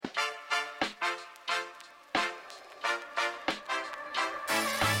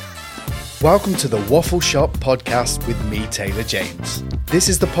Welcome to the Waffle Shop podcast with me, Taylor James. This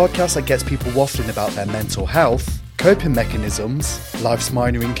is the podcast that gets people waffling about their mental health, coping mechanisms, life's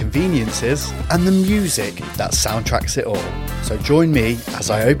minor inconveniences, and the music that soundtracks it all. So join me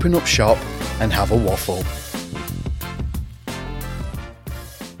as I open up shop and have a waffle.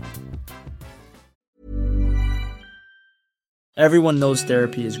 Everyone knows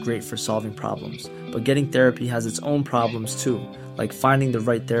therapy is great for solving problems, but getting therapy has its own problems too, like finding the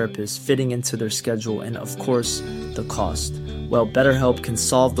right therapist, fitting into their schedule, and of course, the cost. Well, BetterHelp can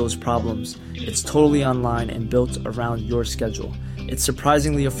solve those problems. It's totally online and built around your schedule. It's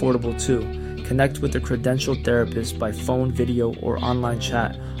surprisingly affordable too. Connect with a credentialed therapist by phone, video, or online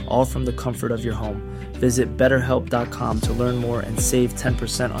chat, all from the comfort of your home. Visit BetterHelp.com to learn more and save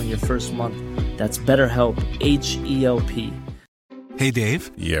 10% on your first month. That's BetterHelp, H-E-L-P. Hey,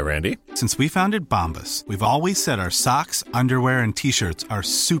 Dave. Yeah, Randy. Since we founded Bombas, we've always said our socks, underwear, and T-shirts are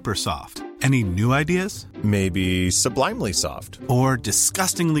super soft. Any new ideas? Maybe sublimely soft. Or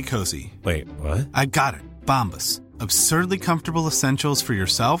disgustingly cozy. Wait, what? I got it. Bombas. Absurdly comfortable essentials for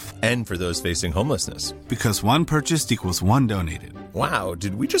yourself and for those facing homelessness. Because one purchased equals one donated. Wow,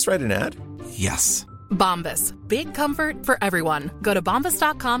 did we just write an ad? Yes. Bombas. Big comfort for everyone. Go to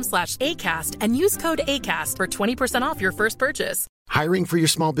bombas.com/ACAST and use code ACAST for 20% off your first purchase. Hiring for your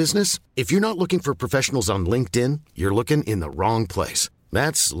small business? If you're not looking for professionals on LinkedIn, you're looking in the wrong place.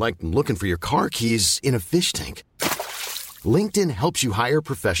 That's like looking for your car keys in a fish tank. LinkedIn helps you hire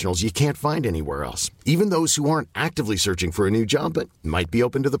professionals you can't find anywhere else, even those who aren't actively searching for a new job but might be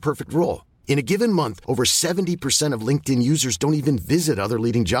open to the perfect role. In a given month, over 70% of LinkedIn users don't even visit other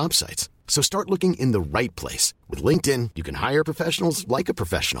leading job sites. So start looking in the right place. With LinkedIn, you can hire professionals like a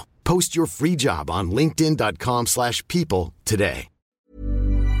professional. Post your free job on linkedin.com/people today.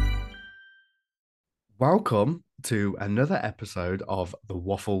 Welcome to another episode of the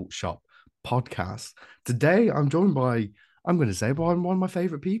Waffle Shop podcast. Today, I'm joined by, one of my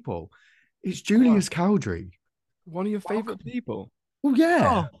favourite people. It's Julius Cowdrey. One of your favourite people? Well,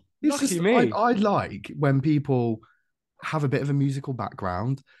 yeah. Oh, lucky me. I like when people have a bit of a musical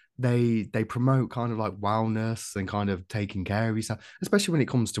background. They promote kind of like wellness and kind of taking care of yourself, especially when it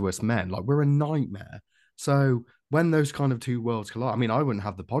comes to us men. Like, we're a nightmare. So when those kind of two worlds collide, I mean, I wouldn't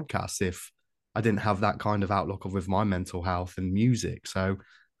have the podcast if I didn't have that kind of outlook with my mental health and music. So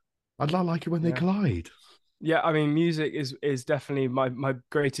I'd like it when they collide. Yeah, I mean, music is definitely my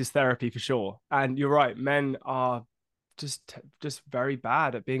greatest therapy for sure. And you're right, men are just very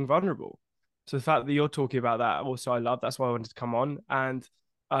bad at being vulnerable. So the fact that you're talking about that also I love. That's why I wanted to come on. And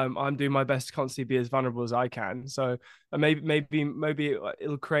I'm doing my best to constantly be as vulnerable as I can. So maybe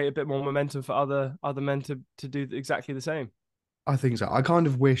it'll create a bit more momentum for other men to do exactly the same. I think so. I kind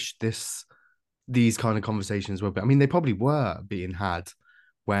of wish these kind of conversations were, I mean, they probably were being had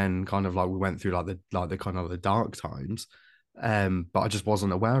when kind of like we went through the kind of the dark times, but I just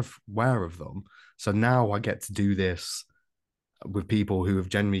wasn't aware of them. So now I get to do this with people who have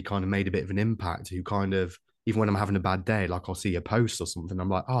generally kind of made a bit of an impact, who kind of, even when I'm having a bad day, like I'll see a post or something, I'm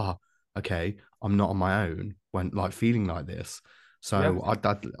like, okay, I'm not on my own when like feeling like this. So yeah. I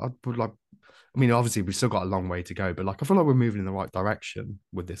would like, I mean, obviously we've still got a long way to go, but like I feel like we're moving in the right direction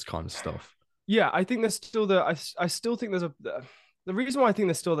with this kind of stuff. Yeah, I think there's still I still think there's the reason why I think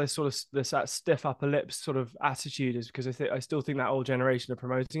there's still this sort of this stiff upper lips sort of attitude is because I still think that old generation are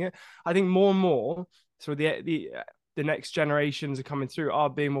promoting it. I think more and more sort of the next generations are coming through are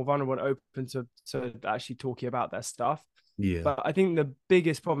being more vulnerable and open to actually talking about their stuff. Yeah. But I think the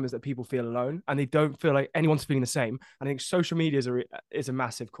biggest problem is that people feel alone and they don't feel like anyone's feeling the same. I think social media is a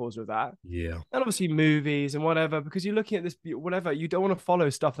massive cause of that. Yeah. And obviously movies and whatever, because you're looking at this, whatever, you don't want to follow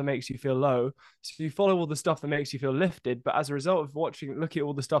stuff that makes you feel low. So you follow all the stuff that makes you feel lifted. But as a result of looking at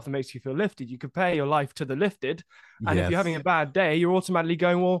all the stuff that makes you feel lifted, you compare your life to the lifted. And if you're having a bad day, you're automatically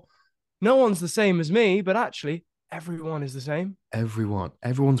going, well, no one's the same as me, but actually everyone is the same.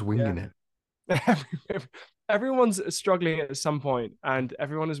 Everyone's winging it. Everyone's struggling at some point and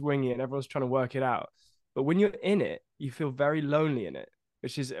everyone is winging it and everyone's trying to work it out. But when you're in it, you feel very lonely in it,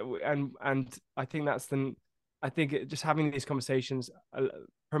 which is, and I think just having these conversations,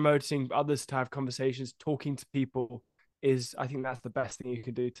 promoting others to have conversations, talking to people I think that's the best thing you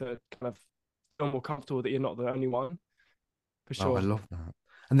can do to kind of feel more comfortable that you're not the only one. For sure. Oh, I love that.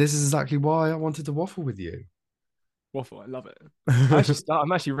 And this is exactly why I wanted to waffle with you. Waffle, I love it.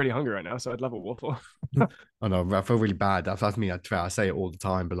 I'm actually really hungry right now, so I'd love a waffle. I know, I feel really bad. That's me. I say it all the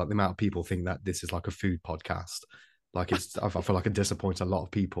time, but like the amount of people think that this is like a food podcast. Like I feel like it disappoints a lot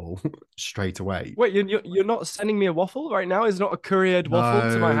of people straight away. Wait, you're not sending me a waffle right now? Is not a couriered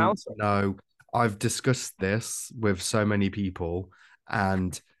waffle to my house? No, I've discussed this with so many people,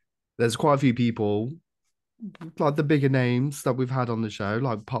 and there's quite a few people, like the bigger names that we've had on the show,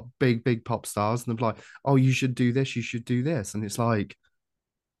 like big pop stars, and they're like, "Oh, you should do this, you should do this," and it's like,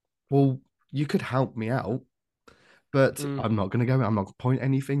 well, you could help me out, but Mm, I'm not gonna go. I'm not gonna point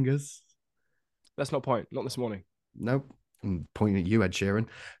any fingers. let's not point. Not this morning. Nope. I'm pointing at you, Ed Sheeran.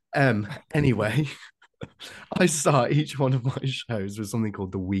 Anyway, I start each one of my shows with something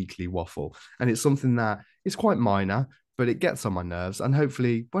called the weekly waffle. And it's something that is quite minor, but it gets on my nerves. And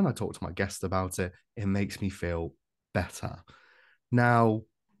hopefully, when I talk to my guest about it, it makes me feel better. Now,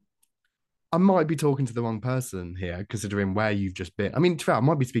 I might be talking to the wrong person here, considering where you've just been. I mean, to be fair, I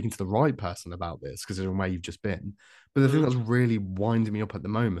might be speaking to the right person about this, considering where you've just been. But the thing Mm. that's really winding me up at the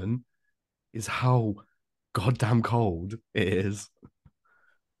moment is how goddamn cold it is.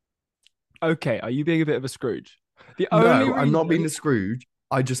 Okay, are you being a bit of a Scrooge? The only No, I'm not being reason, a Scrooge.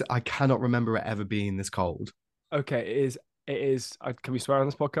 I cannot remember it ever being this cold. okay, can we swear on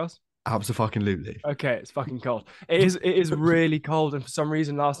this podcast? Absolutely. Okay, it's fucking cold. It is really cold, and for some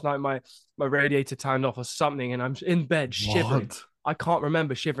reason last night my radiator turned off or something, and I'm in bed shivering. What? I can't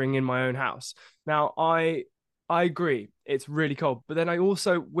remember shivering in my own house. Now I agree, it's really cold, but then I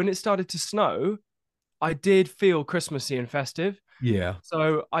also, when it started to snow, I did feel Christmassy and festive. Yeah.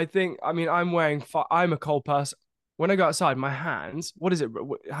 So I mean, I'm a cold person. When I go outside, my hands, what is it?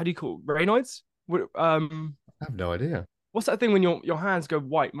 How do you call it? Raynoids? I have no idea. What's that thing when your hands go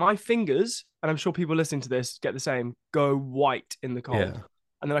white? My fingers, and I'm sure people listening to this get the same, go white in the cold, Yeah.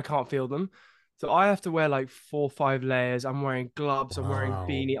 and then I can't feel them. So I have to wear like 4 or 5 layers. I'm wearing gloves. I'm wearing Wow.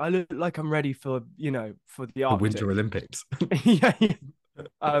 beanie. I look like I'm ready for for the The Winter Arctic. Olympics. Yeah, yeah.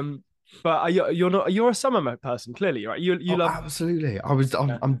 Um, but you're not, you're a summer person clearly, right? You Oh, love. absolutely. I was I'm,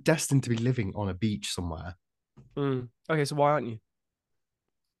 Yeah. I'm destined to be living on a beach somewhere. Okay, so why aren't you?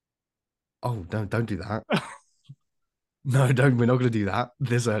 Oh, don't do that. No, don't. We're not going to do that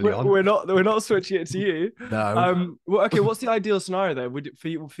this early on. We're not switching it to you. No. Well, okay, what's the ideal scenario though?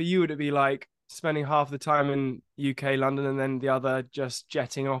 For you would it be like spending half the time in UK, London, and then the other just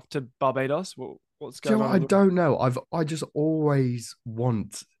jetting off to Barbados? What's Do you going know on what? I in your don't know. I just always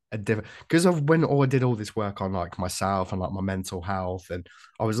want a different, because of when I did all this work on like myself and like my mental health, and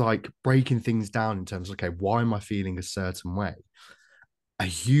I was like breaking things down in terms of, okay, why am I feeling a certain way? A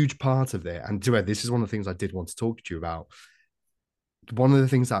huge part of it, and this is one of the things I did want to talk to you about. One of the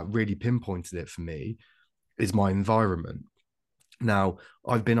things that really pinpointed it for me is my environment. Now,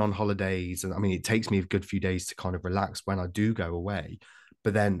 I've been on holidays, and I mean, it takes me a good few days to kind of relax when I do go away,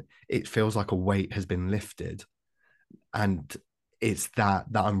 but then it feels like a weight has been lifted. And it's that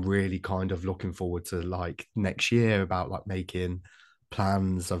I'm really kind of looking forward to, like next year, about like making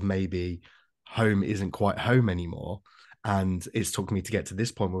plans of maybe home isn't quite home anymore. And it's took me to get to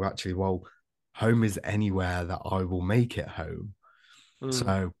this point where actually, well, home is anywhere that I will make it home. Mm.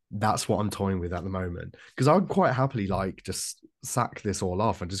 So that's what I'm toying with at the moment. Because I'd quite happily like just sack this all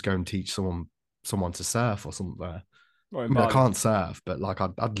off and just go and teach someone to surf or something. I or in mean, I Bali? can't surf, but like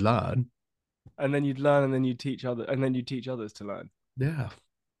I'd learn. And then you'd learn, and then you'd teach others to learn. Yeah.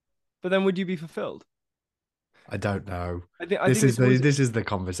 But then would you be fulfilled? I don't know. I think it's always. This is the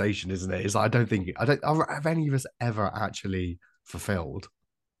conversation, isn't it? Is I don't have any of us ever actually fulfilled.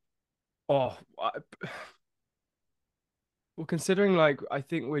 Oh, well, considering like I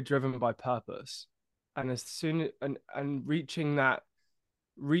think we're driven by purpose, and as soon and reaching that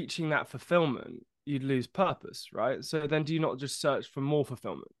fulfillment, you'd lose purpose, right? So then, do you not just search for more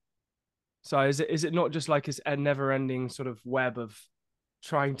fulfillment? So is it not just like it's a never ending sort of web of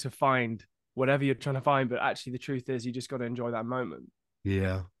trying to find whatever you're trying to find, but actually the truth is you just got to enjoy that moment.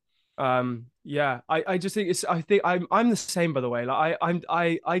 Yeah. Yeah, I just think I think I'm the same, by the way. Like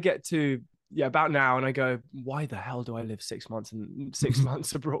I get to, yeah, about now, and I go, why the hell do I live 6 months and 6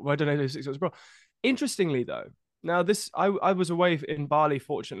 months abroad? Why don't I live 6 months abroad? Interestingly though, now this I was away in Bali,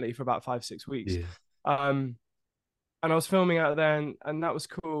 fortunately, for about 5 6 weeks. Yeah. um and I was filming out there, and that was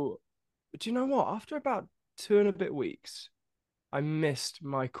cool. But you know what, after about 2 and a bit weeks, I missed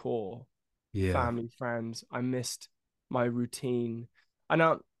my core Yeah. family, friends. I missed my routine. And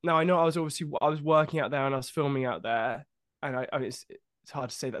now I know I was working out there and I was filming out there, and I mean it's hard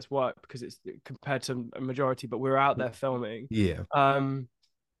to say that's work because it's compared to a majority, but we were out there filming, Yeah.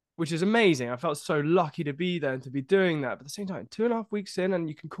 which is amazing. I felt so lucky to be there and to be doing that. But at the same time, 2.5 weeks in, and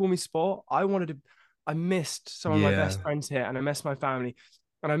you can call me sport. I missed some of my Yeah. best friends here, and I missed my family,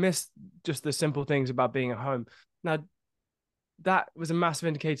 and I missed just the simple things about being at home. Now, that was a massive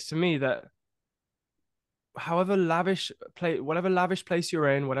indicator to me that whatever lavish place you're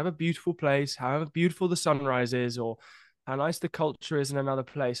in, whatever beautiful place, however beautiful the sunrise is, or how nice the culture is in another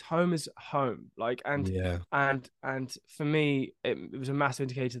place. Home is home. Like, Yeah. and for me, it was a massive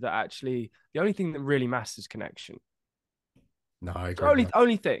indicator that actually the only thing that really matters is connection. No, I The agree with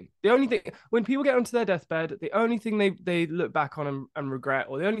only thing when people get onto their deathbed, the only thing they look back on and regret,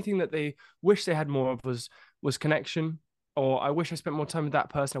 or the only thing that they wish they had more of was connection. Or I wish I spent more time with that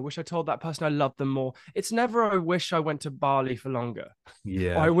person. I wish I told that person I loved them more. It's never I wish I went to Bali for longer. that. Or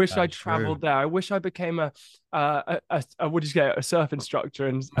Yeah, I wish I that's true. traveled there. I wish I became a what did you get, a surf instructor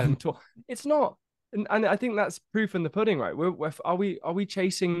and tour. It's not, and I think that's proof in the pudding, right? Are we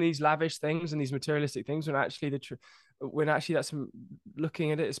chasing these lavish things and these materialistic things when actually that's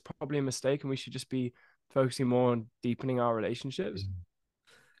looking at it is probably a mistake, and we should just be focusing more on deepening our relationships.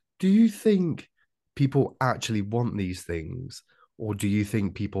 Do you think people actually want these things, or do you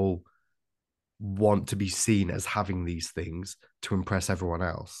think people want to be seen as having these things to impress everyone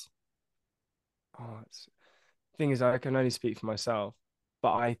else? Oh, thing is, I can only speak for myself,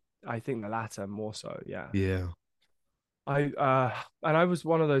 but I think the latter more so. Yeah. Yeah. And I was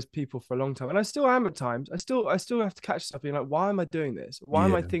one of those people for a long time, and I still am at times. I still have to catch stuff being like, why am I doing this? Why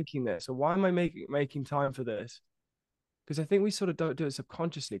am I Yeah. thinking this? Or why am I making time for this? Because I think we sort of don't do it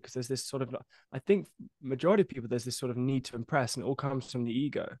subconsciously, because there's this sort of, I think majority of people, there's this sort of need to impress, and it all comes from the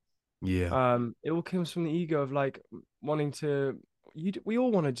ego. Yeah. It all comes from the ego of like wanting to, we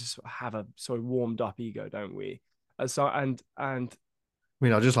all want to just have a sort of warmed up ego, don't we? So and I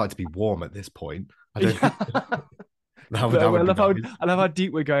mean, I just like to be warm at this point. I don't yeah. think that I would be love how nice.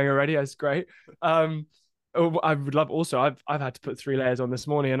 deep we're going already. That's great. I would love also. I've had to put 3 layers on this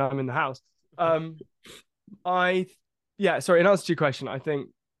morning, and I'm in the house. I yeah. Sorry. In answer to your question, I think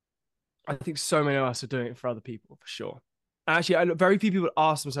so many of us are doing it for other people for sure. Actually, very few people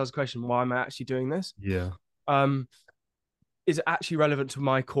ask themselves the question, why am I actually doing this? Yeah. Is it actually relevant to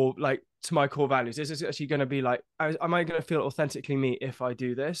my core, like to my core values? Is this actually going to be like, am I going to feel authentically me if I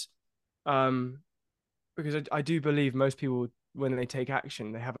do this? Because I do believe most people, when they take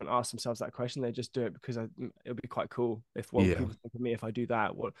action, they haven't asked themselves that question. They just do it because it'll be quite cool if what Yeah. people think of me if I do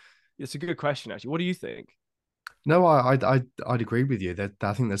that. It's a good question, actually. What do you think? No, I'd agree with you. That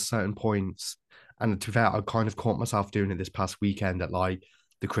I think there's certain points, and to that, I kind of caught myself doing it this past weekend at like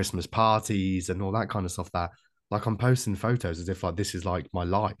the Christmas parties and all that kind of stuff. That like I'm posting photos as if like this is like my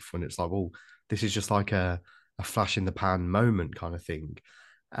life, when it's like, well, this is just like a flash in the pan moment kind of thing.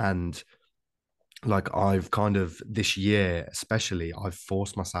 And like I've kind of this year, especially, I've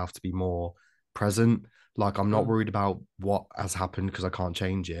forced myself to be more present. Like I'm not Mm. worried about what has happened because I can't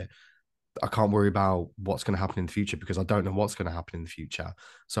change it. I can't worry about what's going to happen in the future because I don't know what's going to happen in the future.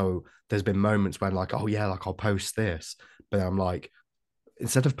 So there's been moments when like, oh yeah, like I'll post this, but I'm like,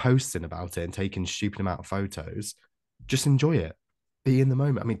 instead of posting about it and taking stupid amount of photos, just enjoy it, be in the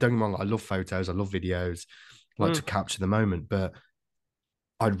moment. I mean, don't get me wrong, I love photos, I love videos, I like to Mm. capture the moment, but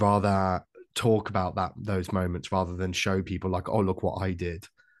I'd rather talk about those moments rather than show people like, oh look what I did.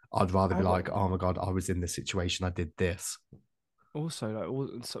 I'd rather be I like, oh my god, I was in this situation, I did this.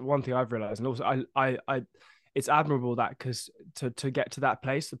 also so one thing I've realized, and also I it's admirable that, because to get to that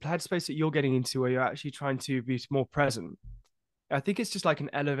place, the headspace that you're getting into, where you're actually trying to be more present, I think it's just like an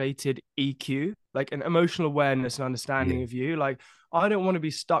elevated EQ, like an emotional awareness and understanding Yeah. of you. Like, I don't want to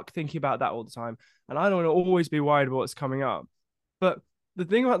be stuck thinking about that all the time, and I don't want to always be worried about what's coming up. But the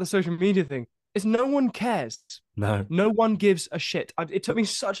thing about the social media thing is no one cares. No. No one gives a shit. It took me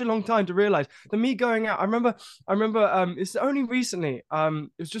such a long time to realize that me going out. I remember. It's only recently. It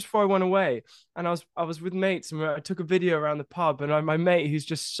was just before I went away, and I was with mates, and I took a video around the pub, and my mate, who's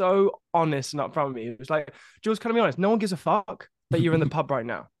just so honest and upfront with me, it was like, Jules, can I be honest? No one gives a fuck that you're in the pub right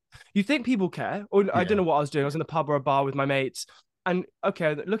now. You think people care? Or I don't Yeah. know what I was doing. I was in the pub or a bar with my mates. And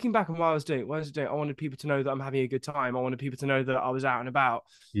okay, looking back on what I was doing, I wanted people to know that I'm having a good time. I wanted people to know that I was out and about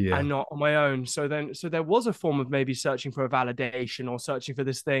Yeah. and not on my own. So there was a form of maybe searching for a validation or searching for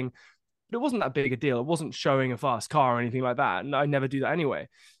this thing, but it wasn't that big a deal. It wasn't showing a fast car or anything like that. And I never do that anyway.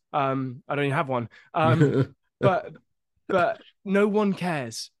 I don't even have one. But no one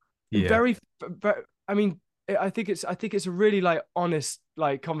cares. And Yeah. very, I mean, I think it's a really like honest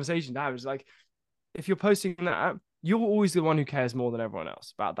like conversation to have. It's like, if you're posting that, you're always the one who cares more than everyone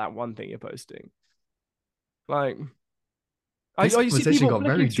else about that one thing you're posting. Like, This I see conversation people got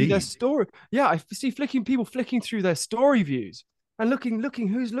flicking very through their deep. story. Yeah, I see people flicking through their story views and looking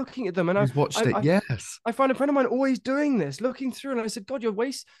who's looking at them. And Who's watched it? Yes. I find a friend of mine always doing this, looking through, and I said, God, you're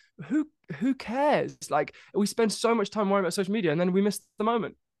waste. Who cares? Like, we spend so much time worrying about social media, and then we miss the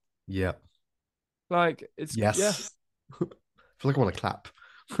moment. Yeah. Like, it's yeah, Yes. I feel like I want to clap.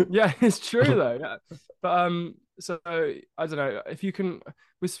 yeah, it's true though. Yeah. But So I don't know if you can.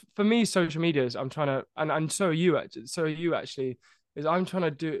 With for me, social media is I'm trying to, and so are you actually. So are you actually is I'm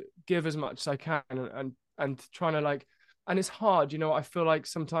trying to give as much as I can and trying to like, and it's hard. I feel like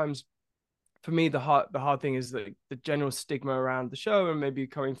sometimes for me the hard thing is the general stigma around the show, and maybe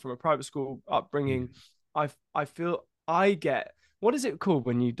coming from a private school upbringing. I feel I get, what is it called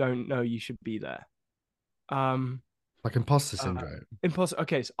when you don't know you should be there? Um, Like imposter uh, syndrome. imposter.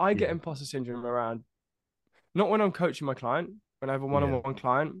 Okay, so I get Yeah. imposter syndrome around, not when I'm coaching my client, when I have a Yeah. one-on-one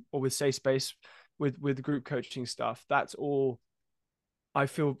client, or with safe space with group coaching stuff. That's all. I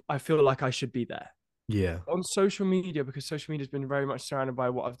feel like I should be there Yeah. on social media, because social media has been very much surrounded by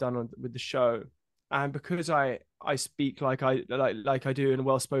what I've done with the show, and because I speak like I do and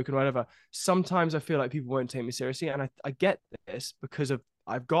well spoken whatever. Sometimes I feel like people won't take me seriously, and I get this because of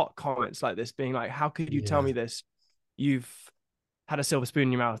I've got comments like this being like, how could you tell Yeah. me this? You've had a silver spoon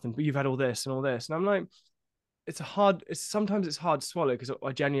in your mouth and you've had all this and all this, and I'm like, sometimes it's hard to swallow, because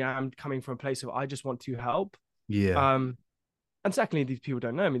I genuinely am coming from a place of I just want to help. Yeah. Um, and secondly, these people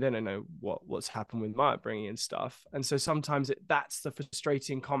don't know me; they don't know what's happened with my upbringing and stuff. And so sometimes that's the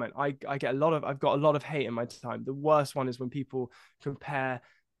frustrating comment. I've got a lot of hate in my time. The worst one is when people compare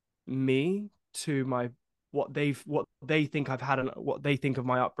me to my what they think I've had and what they think of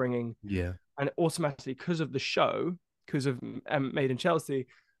my upbringing, Yeah. and automatically, because of the show, because of Made in Chelsea,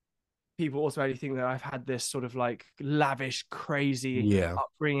 people automatically think that I've had this sort of like lavish, crazy Yeah.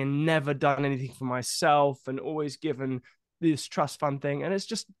 upbringing and never done anything for myself and always given this trust fund thing. And it's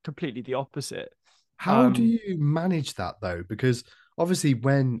just completely the opposite. How do Um, you manage that though? Because obviously,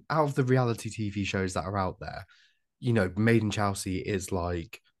 when out of the reality TV shows that are out there, Made in Chelsea is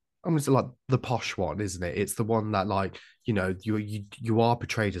like, I'm gonna say like the posh one, isn't it? It's the one that like, you are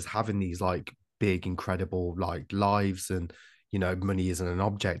portrayed as having these like big, incredible like lives, and money isn't an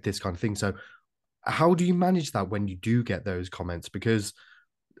object, this kind of thing. So how do you manage that when you do get those comments? Because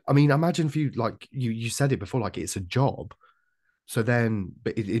I mean, imagine if you like you said it before, like it's a job. So then,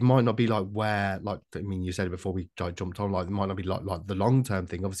 but it might not be like where, like, I mean, you said it before we like, jumped on, like, it might not be like the long term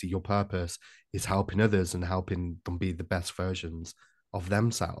thing. Obviously, your purpose is helping others and helping them be the best versions of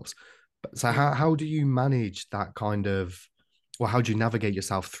themselves. But so, how do you manage that kind of, or how do you navigate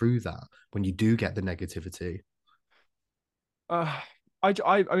yourself through that when you do get the negativity? uh, I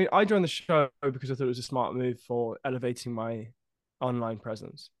mean, I joined the show because I thought it was a smart move for elevating my online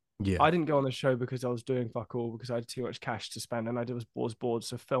presence. Yeah, I didn't go on the show because I was doing fuck all, because I had too much cash to spend, and was bored.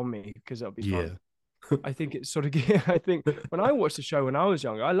 So film me, because it'll be yeah, fun. I think it's sort of I think when I watched the show when I was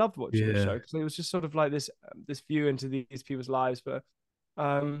younger, I loved watching the yeah, show because it was just sort of like this view into these people's lives. But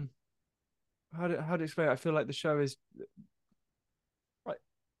um, how to explain it? I feel like the show is like,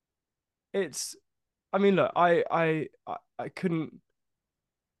 it's. I mean, look, I couldn't.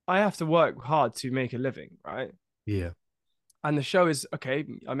 I have to work hard to make a living, right? yeah, And the show is okay.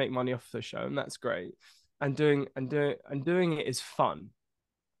 I make money off the show, and that's great. And doing it is fun,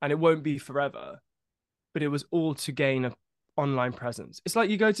 and it won't be forever. But it was all to gain a online presence. It's like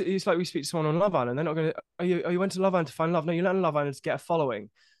it's like we speak to someone on Love Island. They're not going to, you went to Love Island to find love. No, you went on Love Island to get a following.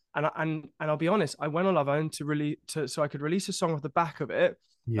 And I'll be honest, I went on Love Island so I could release a song off the back of it.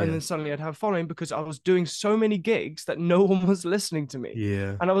 And yeah, then suddenly I'd have a following, because I was doing so many gigs that no one was listening to me.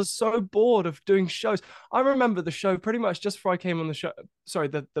 yeah, And I was so bored of doing shows. I remember the show pretty much just before I came on the show. Sorry,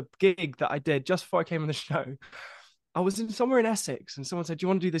 the gig that I did just before I came on the show. I was somewhere in Essex, and someone said, "Do you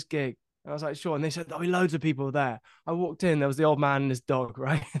want to do this gig?" And I was like, "Sure." And they said, "There'll be loads of people there." I walked in, there was the old man and his dog,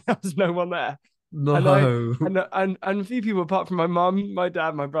 right? There was no one there. And I no, and a few people apart from my mum, my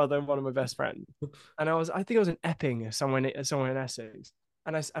dad, my brother, and one of my best friends. And I think I was in Epping, somewhere in Essex.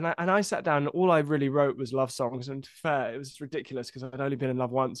 And I sat down, and all I really wrote was love songs. And to be fair, it was ridiculous because I'd only been in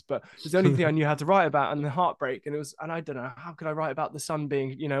love once, but it was the only thing I knew how to write about, and the heartbreak. And I don't know, how could I write about the sun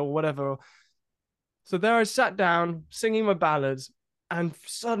being, or whatever. So there I sat down singing my ballads, and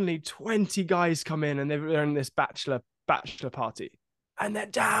suddenly 20 guys come in, and they're in this bachelor party, and they're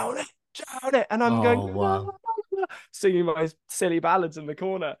down it, and I'm going oh wow, singing my silly ballads in the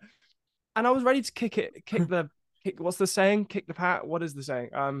corner, and I was ready to kick. What's the saying? Kick the pat. What is the saying?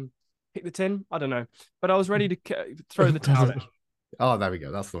 Kick the tin. I don't know, but I was ready to throw the towel in. oh, there we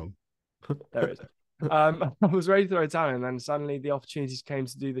go, that's the one. There it is. I was ready to throw it down, and then suddenly the opportunities came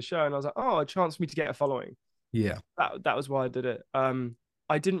to do the show, and I was like, oh, a chance for me to get a following. Yeah, That was why I did it.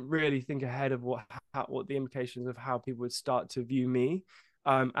 I didn't really think ahead of what the implications of how people would start to view me,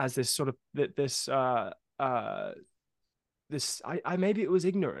 as this sort of this this I maybe it was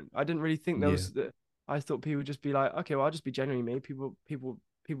ignorant. I didn't really think there yeah, was. I thought people would just be like, okay, well, I'll just be genuinely me.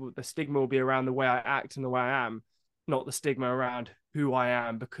 The stigma will be around the way I act and the way I am, not the stigma around who I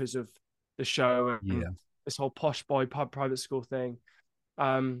am because of the show and yeah, this whole posh boy pub private school thing.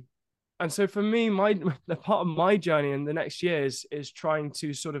 And so for me, the part of my journey in the next year is trying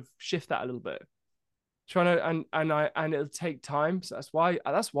to sort of shift that a little bit, trying to and it'll take time. So that's why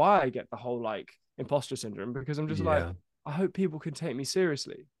I get the whole like imposter syndrome, because I'm just like, Yeah. I hope people can take me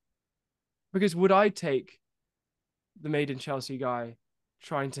seriously. Because would I take the Made in Chelsea guy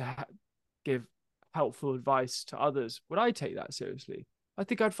trying to give helpful advice to others? Would I take that seriously? I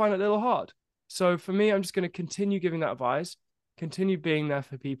think I'd find it a little hard. So for me, I'm just going to continue giving that advice, continue being there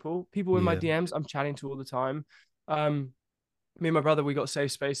for people. People in my Yeah. DMs, I'm chatting to all the time. Me and my brother, we got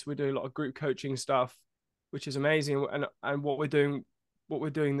safe space. We're doing a lot of group coaching stuff, which is amazing. And what we're doing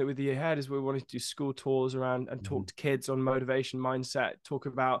with the year ahead is we wanted to do school tours around and talk to kids on motivation, mindset, talk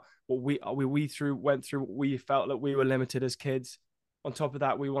about what we went through, what we felt like we were limited as kids. On top of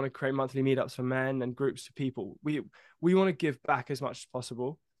that, we want to create monthly meetups for men and groups for people. We want to give back as much as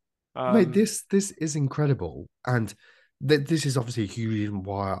possible. Mate, this is incredible, and this is obviously a huge reason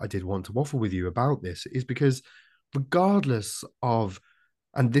why I did want to waffle with you about this, is because regardless of,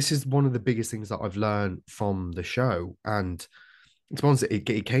 and this is one of the biggest things that I've learned from the show, and it's honest,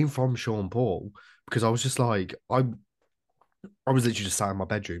 it came from Sean Paul, because I was just like, I was literally just sat in my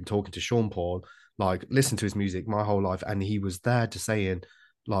bedroom talking to Sean Paul, like listening to his music my whole life, and he was there to saying,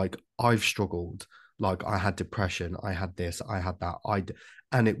 like, I've struggled, like I had depression, I had this, I had that,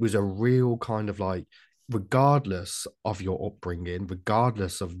 and it was a real kind of like, regardless of your upbringing,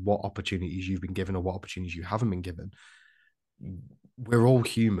 regardless of what opportunities you've been given or what opportunities you haven't been given, we're all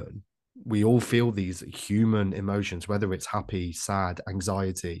human. We all feel these human emotions, whether it's happy, sad,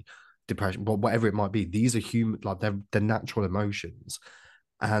 anxiety, depression, but whatever it might be. These are human, like they're natural emotions.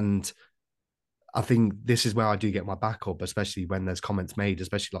 And I think this is where I do get my back up, especially when there's comments made,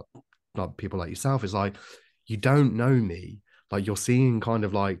 especially like people like yourself. Is like, you don't know me. Like, you're seeing kind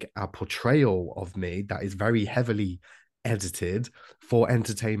of like a portrayal of me that is very heavily edited for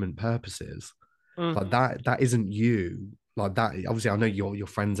entertainment purposes. Like that isn't you. Like that, obviously, I know your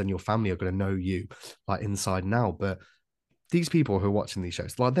friends and your family are going to know you like inside and out, but these people who are watching these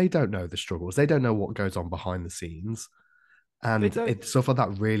shows, like, they don't know the struggles, they don't know what goes on behind the scenes, They and don't. it's stuff like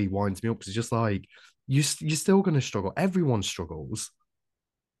that really winds me up, because it's just like, you're still going to struggle. Everyone struggles.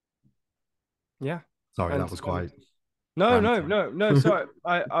 Yeah. Sorry, that And was quite ranty. no. Sorry,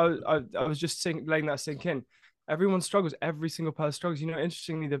 I was just letting that sink in. Everyone struggles. Every single person struggles. You know,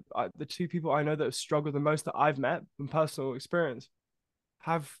 interestingly, the two people I know that have struggled the most that I've met from personal experience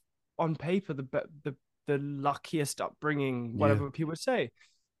have, on paper, the luckiest upbringing, Yeah, whatever people would say.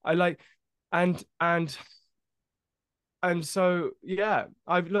 I like, and so yeah,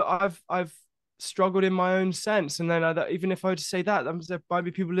 I've struggled in my own sense, and then even if I were to say that, there might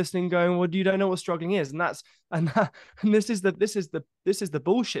be people listening going, well, you don't know what struggling is, and and this is the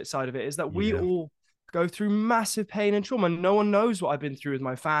bullshit side of it, is that we yeah, all go through massive pain and trauma. No one knows what I've been through with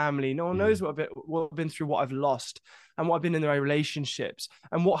my family. No one yeah, knows what I've been through, what I've lost, and what I've been in my relationships,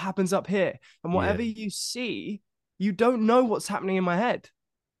 and what happens up here, and yeah, whatever you see, you don't know what's happening in my head.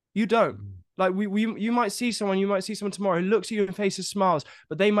 You don't. Like, you might see someone tomorrow who looks at you and faces smiles,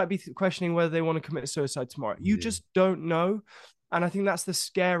 but they might be questioning whether they want to commit suicide tomorrow. You yeah, just don't know. And I think that's the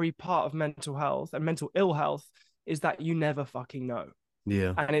scary part of mental health and mental ill health, is that you never fucking know.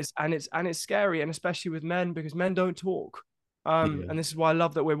 yeah, And it's scary, and especially with men, because men don't talk. yeah, And this is why I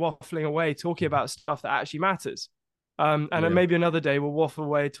love that we're waffling away talking about stuff that actually matters. And then yeah, maybe another day we'll waffle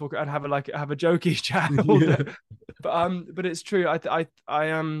away, talk and have a jokey chat all yeah, day. But it's true.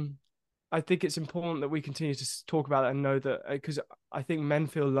 I think it's important that we continue to talk about it and know that, because I think men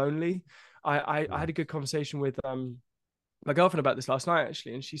feel lonely. I had a good conversation with my girlfriend about this last night,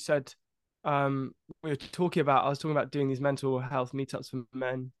 actually, and she said, I was talking about doing these mental health meetups for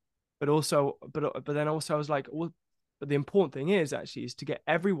men, but then also I was like, well, but the important thing is to get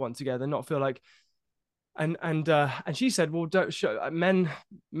everyone together, not feel like, and she said, well, don't show men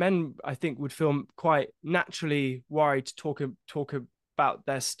I think would feel quite naturally worried to talk about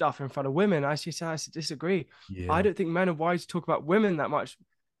their stuff in front of women. I disagree. I yeah, don't think men are worried to talk about women that much.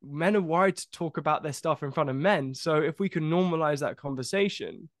 Men are worried to talk about their stuff in front of men. So if we can normalize that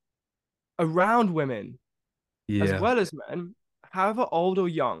conversation around women as yeah, well as men, however old or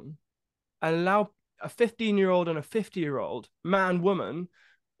young, and allow a 15-year-old and a 50-year-old, man, woman,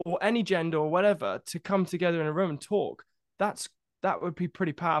 or any gender or whatever, to come together in a room and talk, that would be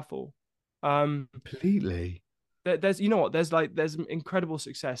pretty powerful. completely. There's, you know what, there's incredible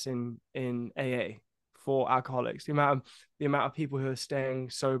success in AA for alcoholics. The amount of people who are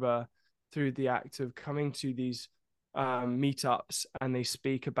staying sober through the act of coming to these meetups and they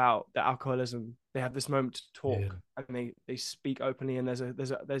speak about their alcoholism. They have this moment to Yeah. talk and they speak openly. And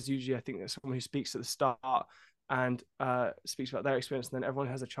there's usually, I think there's someone who speaks at the start and speaks about their experience, and then everyone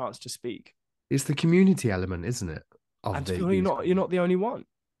has a chance to speak. It's the community element, isn't it? Of And to the feel you're not the only one.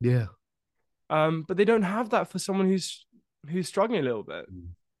 yeah. But they don't have that for someone who's struggling a little bit. Mm.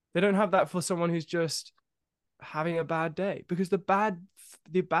 They don't have that for someone who's just having a bad day, because the bad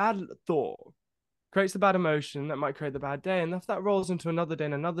thought creates the bad emotion that might create the bad day. And if that rolls into another day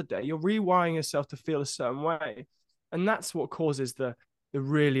and another day, you're rewiring yourself to feel a certain way. And that's what causes the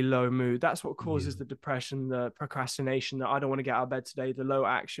really low mood. That's what causes the depression, the procrastination, that I don't want to get out of bed today, the low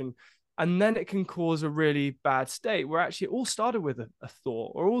action. And then it can cause a really bad state where actually it all started with a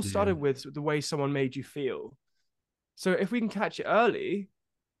thought, or all started with the way someone made you feel. So if we can catch it early,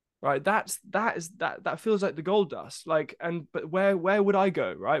 right, that feels like the gold dust. Like, but where would I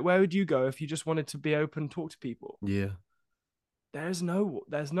go, right? Where would you go if you just wanted to be open, talk to people? Yeah. There's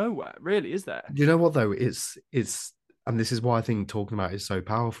nowhere really, is there? You know what though? It's and this is why I think talking about it is so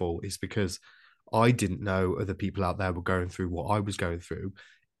powerful, is because I didn't know other people out there were going through what I was going through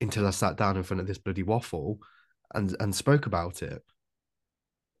until I sat down in front of this bloody waffle and spoke about it.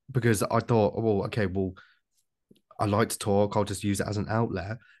 Because I thought, well, okay, well, I like to talk, I'll just use it as an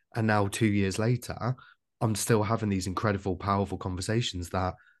outlet. And now 2 years later, I'm still having these incredible, powerful conversations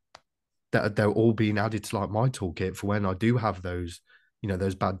that they're all being added to like my toolkit for when I do have those,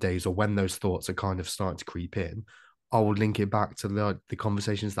 those bad days, or when those thoughts are kind of starting to creep in. I will link it back to the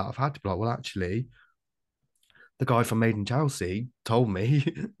conversations that I've had to be like, well, actually, the guy from Made in Chelsea told me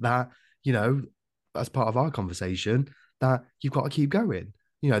that, as part of our conversation, that you've got to keep going.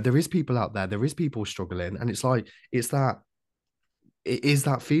 There is people out there is people struggling. And it's like, it is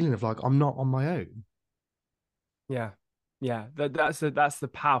that feeling of like, I'm not on my own. Yeah. Yeah. That's the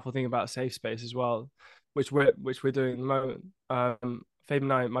powerful thing about safe space as well, which we're doing at the moment. Fabe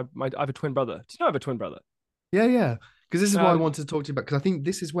and I have a twin brother. Do you know I have a twin brother? Yeah, yeah. Because this is what I wanted to talk to you about. Because I think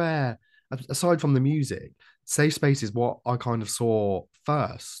this is where, aside from the music, safe space is what I kind of saw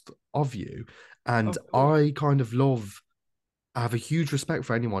first of you. And I kind of I have a huge respect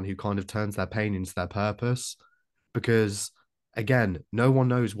for anyone who kind of turns their pain into their purpose. Because again, no one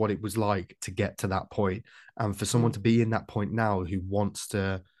knows what it was like to get to that point. And for someone to be in that point now who wants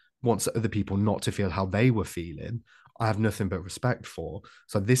other people not to feel how they were feeling, I have nothing but respect for.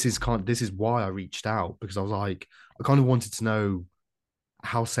 So this is why I reached out, because I was like, I kind of wanted to know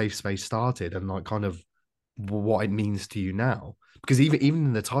how safe space started and like kind of what it means to you now. Because even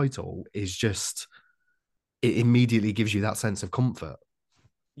in the title is just, it immediately gives you that sense of comfort.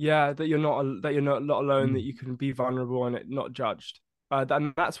 Yeah, that you're not alone, that you can be vulnerable and not judged.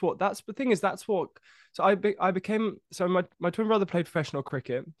 And that's the thing is, that's what. So I became, so my twin brother played professional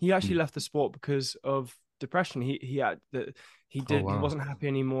cricket. He actually left the sport because of depression. He wasn't happy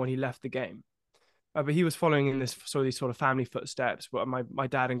anymore, and he left the game. But he was following in these sort of family footsteps. But my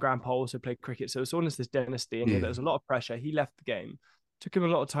dad and grandpa also played cricket, so it's almost this dynasty, and there was a lot of pressure. He left the game. Took him a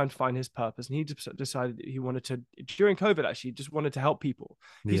lot of time to find his purpose, and he just decided that he wanted to, during COVID, actually just wanted to help people.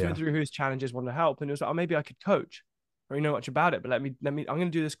 He's been through his challenges, wanted to help, and it was like, oh, maybe I could coach. I don't know much about it, but let me. I'm going to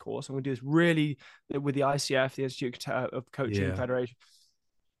do this course. I'm going to do this really with the ICF, the Institute of Coaching Federation.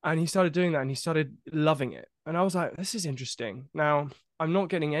 And he started doing that, and he started loving it. And I was like, this is interesting. Now I'm not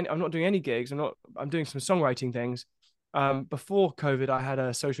doing any gigs. I'm doing some songwriting things. Before COVID, I had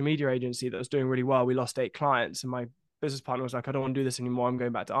a social media agency that was doing really well. We lost 8 clients, and my business partner was like, I don't want to do this anymore. I'm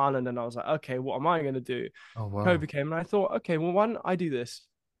going back to Ireland. And I was like, okay, what am I going to do? Oh, wow. COVID came, and I thought, okay, well, why don't I do this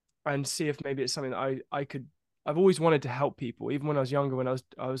and see if maybe it's something that I could. I've always wanted to help people. Even when I was younger, when I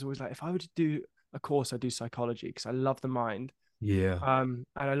was always like, if I were to do a course, I'd do psychology, because I love the mind. Yeah. And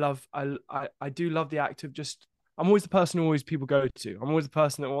I do love the act of just, I'm always the person who always people go to. I'm always the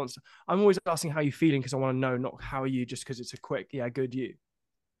person that I'm always asking how you feeling, because I want to know, not how are you just because it's a quick, yeah, good you.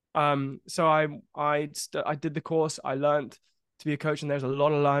 So I did the course. I learned to be a coach, and there's a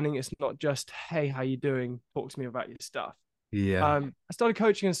lot of learning. It's not just, hey, how you doing? Talk to me about your stuff. Yeah. I started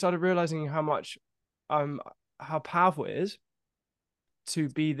coaching and started realizing how powerful it is to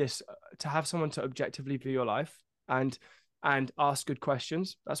be this, to have someone to objectively view your life and ask good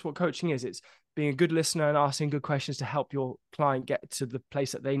questions. That's what coaching is. It's being a good listener and asking good questions to help your client get to the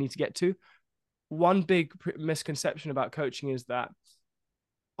place that they need to get to. One big misconception about coaching is that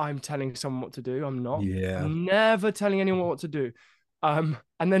I'm telling someone what to do. I'm not. Yeah. I'm never telling anyone what to do. And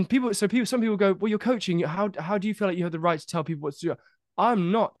then some people go, well, you're coaching. How do you feel like you have the right to tell people what to do?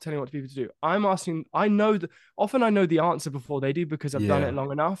 I'm not telling what people to do. I'm asking. Often I know the answer before they do, because I've done it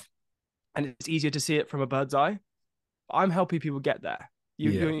long enough, and it's easier to see it from a bird's eye. I'm helping people get there.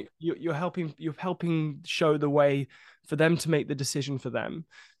 You're helping show the way for them to make the decision for them.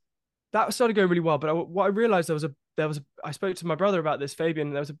 That started going really well. But what I realized I spoke to my brother about this,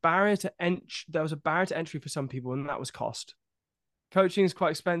 Fabian. There was a barrier to entry for some people, and that was cost. Coaching is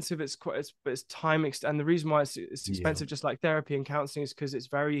quite expensive. It's time and the reason why it's expensive, just like therapy and counseling, is because it's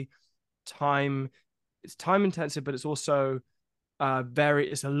time intensive, but it's also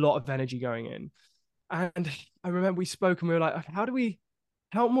it's a lot of energy going in. And I remember we spoke and we were like, how do we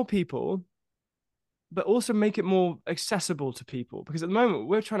help more people, but also make it more accessible to people? Because at the moment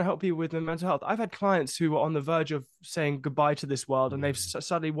we're trying to help people with their mental health. I've had clients who were on the verge of saying goodbye to this world, and they've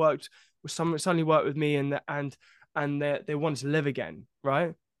suddenly worked with me, and they want to live again,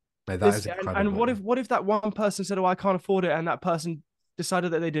 right? That is incredible. And what if that one person said, "Oh, I can't afford it," and that person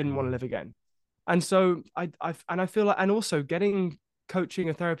decided that they didn't want to live again? And so I feel like, and also getting coaching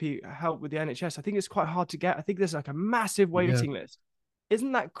and therapy help with the NHS, I think it's quite hard to get. I think there's like a massive waiting list.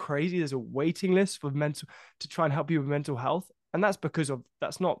 Isn't that crazy? There's a waiting list for to try and help you with mental health, and that's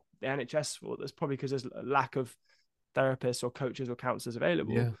not the NHS fault. That's probably because there's a lack of therapists or coaches or counselors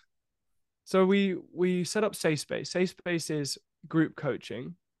available. Yeah. So we set up Safe Space. Safe Space is group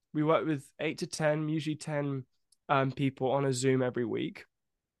coaching. We work with 8 to 10, usually 10 people on a Zoom every week.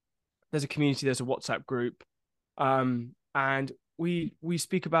 There's a community, there's a WhatsApp group, and we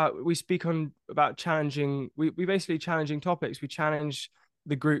speak about challenging. We basically challenging topics. We challenge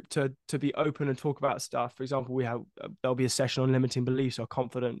the group to be open and talk about stuff. For example, there'll be a session on limiting beliefs or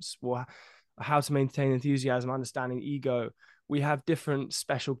confidence, or how to maintain enthusiasm, understanding ego. We have different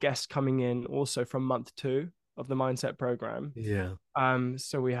special guests coming in also from month 2 of the mindset program. Yeah.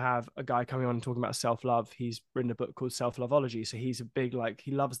 So we have a guy coming on and talking about self-love. He's written a book called Self-Loveology. So he's a big,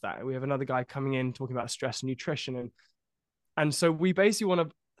 he loves that. We have another guy coming in talking about stress and nutrition. And so we basically want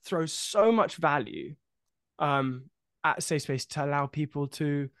to throw so much value at Safe Space to allow people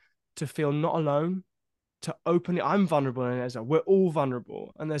to feel not alone, to openly, I'm vulnerable, and we're all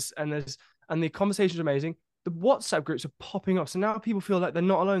vulnerable. And the conversations are amazing. The WhatsApp groups are popping up. So now people feel like they're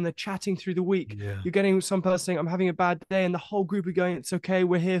not alone. They're chatting through the week. Yeah. You're getting some person saying, I'm having a bad day. And the whole group are going, it's okay.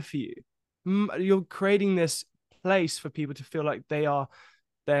 We're here for you. You're creating this place for people to feel like they are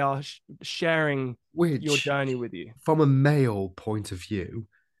sharing your journey with you. From a male point of view,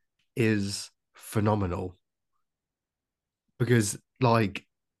 is phenomenal. Because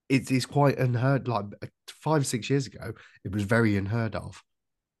it's quite unheard. 5-6 years ago, it was very unheard of.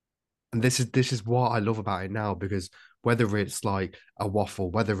 And this is what I love about it now, because whether it's like a Waffle,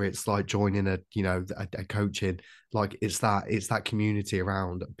 whether it's like joining a coaching, it's that community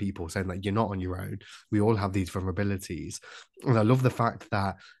around people saying that you're not on your own. We all have these vulnerabilities. And I love the fact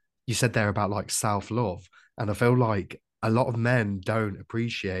that you said there about self-love. And I feel like a lot of men don't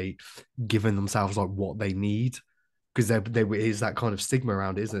appreciate giving themselves what they need, because there is that kind of stigma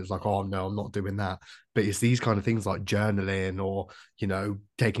around it, isn't it? It's like, oh no, I'm not doing that. But it's these kind of things like journaling, or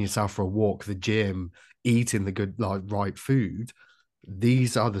taking yourself for a walk, the gym, eating the good right food.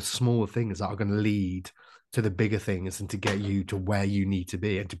 These are the small things that are going to lead to the bigger things, and to get you to where you need to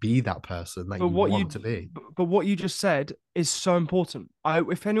be, and to be that person that you want to be. But what you just said is so important.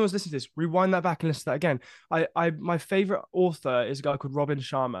 If anyone's listening to this, rewind that back and listen to that again. My favorite author is a guy called Robin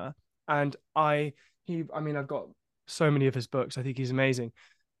Sharma, and I've got so many of his books. I think he's amazing.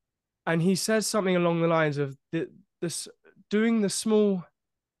 And he says something along the lines of this: doing the small,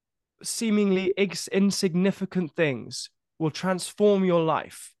 seemingly insignificant things will transform your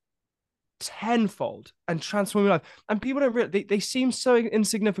life tenfold, and transform your life. And people don't realize they seem so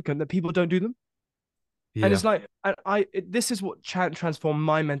insignificant that people don't do them. Yeah. And it's like, this is what transformed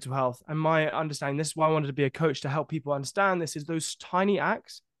my mental health and my understanding. This is why I wanted to be a coach, to help people understand this, is those tiny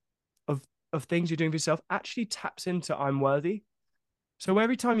acts of things you're doing for yourself actually taps into I'm worthy. So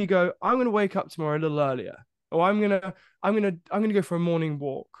every time you go, I'm going to wake up tomorrow a little earlier, or I'm going to go for a morning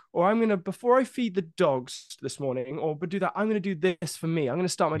walk, or before I feed the dogs this morning, but do that, I'm going to do this for me. I'm going to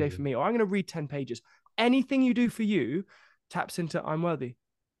start my day for me, or I'm going to read 10 pages. Anything you do for you taps into I'm worthy.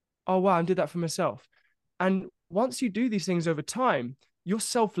 Oh, wow, I did that for myself. And once you do these things over time, your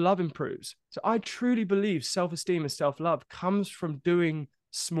self-love improves. So I truly believe self-esteem and self-love comes from doing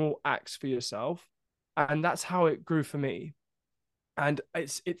small acts for yourself. And that's how it grew for me. And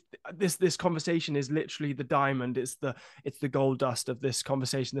this conversation is literally the diamond. It's the gold dust of this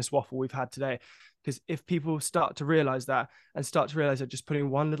conversation, this waffle we've had today. Because if people start to realize that, and start to realize that just putting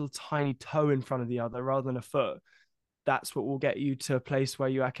one little tiny toe in front of the other rather than a foot, that's what will get you to a place where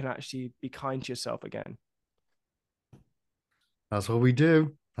you can actually be kind to yourself again. That's what we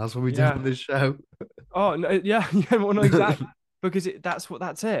do. That's what we do on this show. Oh, no, yeah. Well, no, exactly. Because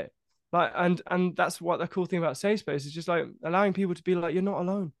that's it. Like, and that's what the cool thing about safe space is, just like allowing people to be like, you're not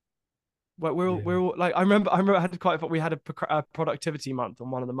alone. But we're all like, I remember we had a productivity month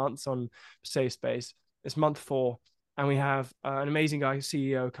on one of the months on safe space. It's month 4, and we have an amazing guy,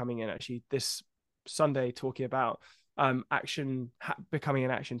 CEO, coming in actually this Sunday talking about becoming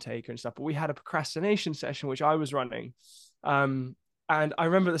an action taker and stuff. But we had a procrastination session which I was running, and I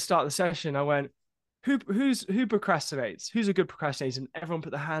remember at the start of the session I went, who procrastinates? Who's a good procrastinator? And everyone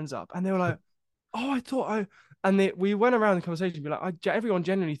put their hands up, and they were like, oh, I thought I. And we went around the conversation, be like, everyone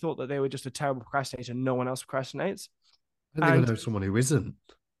genuinely thought that they were just a terrible procrastinator. No one else procrastinates. I think I know someone who isn't.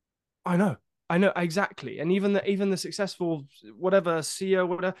 I know exactly. And even the successful whatever CEO,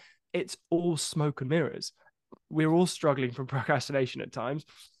 whatever, it's all smoke and mirrors. We're all struggling from procrastination at times.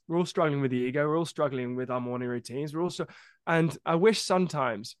 We're all struggling with the ego. We're all struggling with our morning routines. We're also, and I wish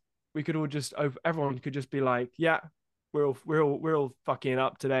sometimes we could all just, everyone could just be like, yeah, we're all fucking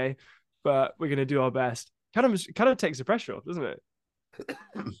up today, but we're gonna do our best. Kind of takes the pressure off, doesn't it?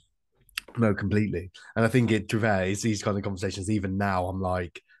 No, completely. And I think it's these kind of conversations. Even now, I'm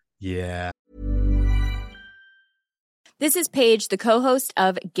like, yeah. This is Paige, the co-host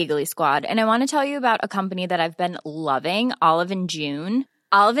of Giggly Squad, and I want to tell you about a company that I've been loving, Olive and June.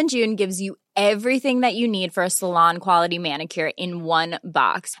 Olive and June gives you everything that you need for a salon-quality manicure in one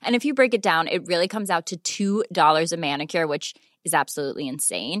box. And if you break it down, it really comes out to $2 a manicure, which is absolutely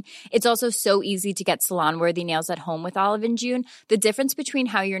insane. It's also so easy to get salon-worthy nails at home with Olive and June. The difference between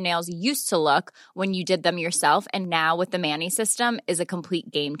how your nails used to look when you did them yourself and now with the Mani system is a complete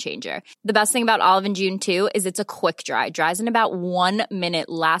game changer. The best thing about Olive and June, too, is it's a quick dry. Dries in about 1 minute,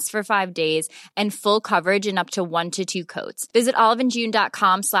 lasts for 5 days, and full coverage in up to 1 to 2 coats. Visit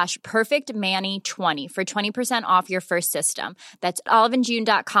oliveandjune.com/perfectmani20 for 20% off your first system. That's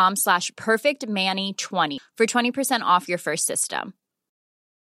oliveandjune.com/perfectmani20 for 20% off your first system.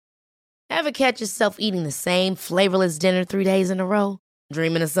 Ever catch yourself eating the same flavorless dinner 3 days in a row?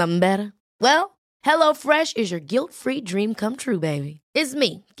 Dreaming of something better? Well, HelloFresh is your guilt-free dream come true, baby. It's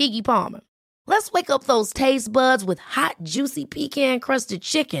me, Keke Palmer. Let's wake up those taste buds with hot, juicy pecan-crusted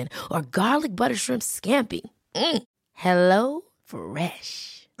chicken or garlic butter shrimp scampi. Hello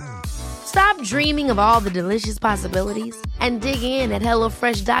Fresh. Stop dreaming of all the delicious possibilities and dig in at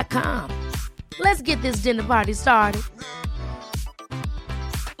HelloFresh.com. Let's get this dinner party started.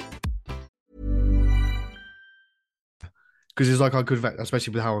 Because it's like I could have,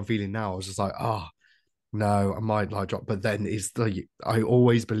 especially with how I'm feeling now, I was just like, no, I might like drop. But then it's like, I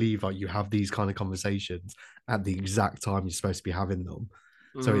always believe like you have these kind of conversations at the exact time you're supposed to be having them.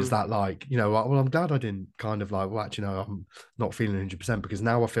 So it's that like, well, I'm glad I didn't kind of like, well, actually, no, I'm not feeling 100% because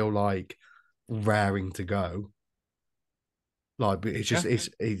now I feel like raring to go. Like, it's just,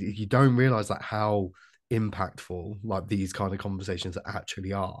 you don't realize like how impactful like these kind of conversations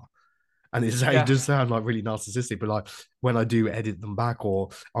actually are. And it does sound like really narcissistic, but like when I do edit them back, or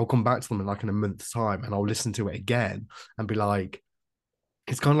I'll come back to them in like in a month's time and I'll listen to it again and be like,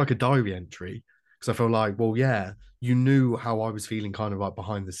 it's kind of like a diary entry. Because I feel like, well, yeah, you knew how I was feeling kind of like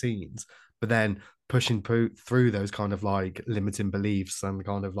behind the scenes, but then pushing through those kind of like limiting beliefs and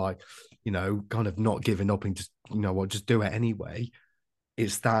kind of like, kind of not giving up and just, just do it anyway.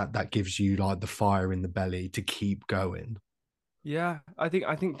 It's that gives you like the fire in the belly to keep going. Yeah, I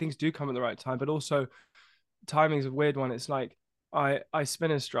think things do come at the right time, but also timing's a weird one. It's like I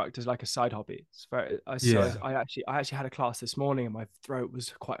spin instruct as like a side hobby. It's very, I actually had a class this morning and my throat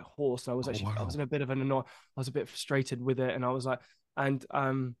was quite hoarse. And I was I was in a bit of an annoy. I was a bit frustrated with it, and I was like, and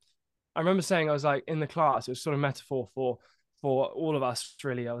I remember saying, I was like, in the class, it was sort of metaphor for all of us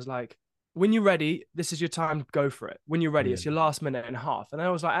really. I was like, when you're ready, this is your time to go for it. When you're ready, it's your last minute and a half. And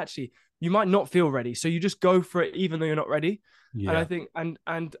I was like, actually, you might not feel ready, so you just go for it even though you're not ready. Yeah. And I think, and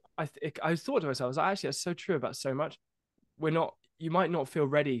I thought to myself, I was like, actually, that's so true about so much. You might not feel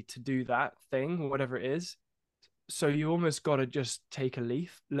ready to do that thing or whatever it is. So you almost got to just take a leap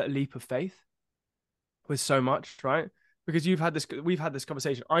of faith with so much, right? Because we've had this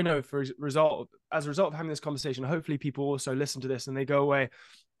conversation. I know as a result of having this conversation, hopefully people also listen to this and they go away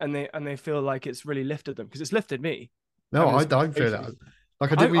and they feel like it's really lifted them, because it's lifted me. No, I don't feel that.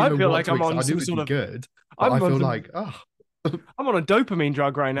 Like I feel like I'm on some sort of good. I feel like, I'm on a dopamine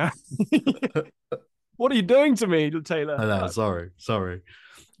drug right now. What are you doing to me, Taylor? I know, sorry.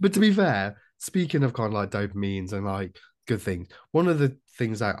 But to be fair, speaking of kind of like dopamines and like good things, one of the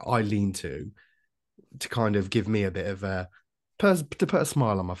things that I lean to kind of give me a bit of to put a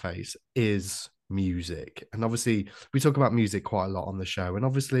smile on my face is music. And obviously we talk about music quite a lot on the show. And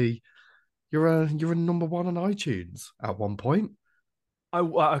obviously you're a number one on iTunes at one point.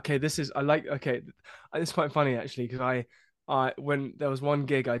 It's quite funny actually, because when there was one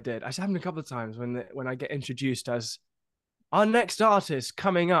gig I did, I happened a couple of times when I get introduced as our next artist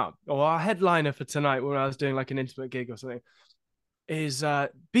coming up or our headliner for tonight when I was doing like an intimate gig or something is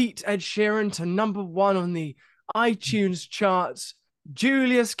beat Ed Sheeran to #1 on the iTunes charts,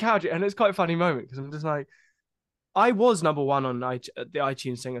 Julius Cowdrey. And it's quite a funny moment because I'm just like, I was #1 on the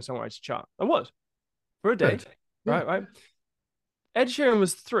iTunes singer-songwriter chart. I was for a day, right? Ed Sheeran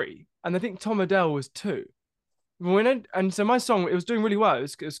was 3, and I think Tom Odell was 2. And so my song, it was doing really well.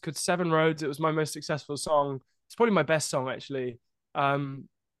 It was called Seven Roads. It was my most successful song. It's probably my best song, actually.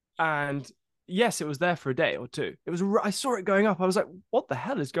 And yes, it was there for a day or 2. I saw it going up. I was like, what the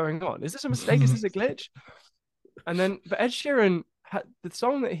hell is going on? Is this a mistake? Is this a glitch? But Ed Sheeran had the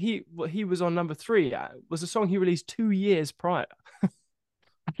song that he was on #3 at was a song he released 2 years prior.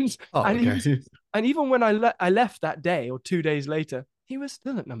 And even when I left that day or 2 days later, he was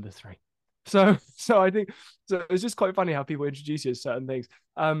still at #3. So I think so. It's just quite funny how people introduce you to certain things.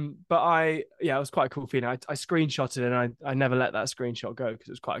 But it was quite a cool feeling. I screenshotted it and I never let that screenshot go because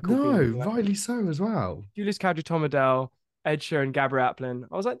it was quite a cool feeling. No, rightly so as well. Julius Cowdrey, Tom Odell, Ed Sheeran, Gabrielle Aplin.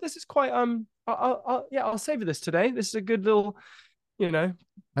 I was like, this is quite I'll savor this today. This is a good little,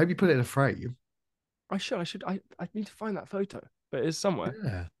 Maybe put it in a frame. I should. I need to find that photo, but it's somewhere.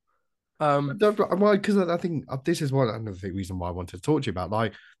 Yeah. Well, because I think this is another reason why I wanted to talk to you about,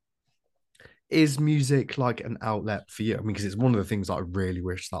 like, is music like an outlet for you? I mean, because it's one of the things that I really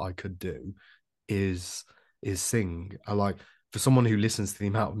wish that I could do is sing. I like, for someone who listens to the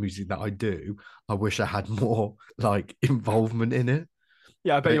amount of music that I do, I wish I had more like involvement in it.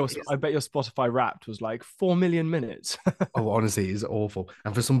 Yeah, I bet your Spotify Wrapped was like 4 million minutes. Oh, honestly, it's awful.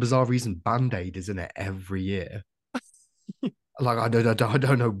 And for some bizarre reason, Band-Aid is in it every year. Like, I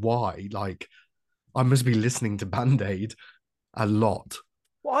don't know why. Like, I must be listening to Band-Aid a lot.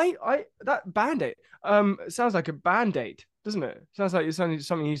 Well, that Band-Aid sounds like a Band-Aid, doesn't it? Sounds like it's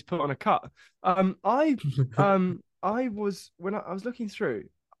something you need to put on a cut. I was when I was looking through.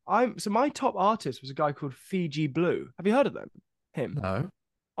 So my top artist was a guy called Fiji Blue. Have you heard of him? No.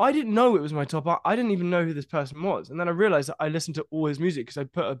 I didn't know it was my top art. I didn't even know who this person was. And then I realized that I listened to all his music because I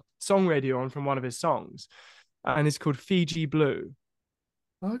put a song radio on from one of his songs. And it's called Fiji Blue.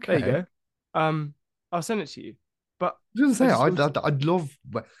 Okay. There you go. I'll send it to you. But I was gonna say,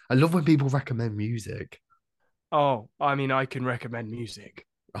 I love when people recommend music. Oh, I mean, I can recommend music.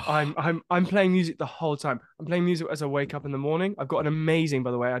 I'm playing music the whole time. I'm playing music as I wake up in the morning. I've got an amazing,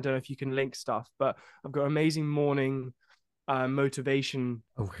 by the way, I don't know if you can link stuff, but I've got an amazing morning motivation.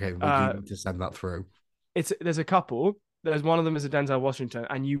 Okay, we need to send that through. There's a couple. There's one of them is a Denzel Washington,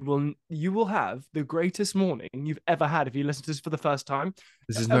 and you will have the greatest morning you've ever had if you listen to this for the first time.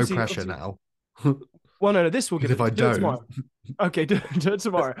 This is no pressure now. Well, no, this will get. If I don't, tomorrow. Okay, do it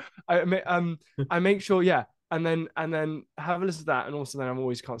tomorrow. I make sure, yeah, and then have a listen to that, and also then I'm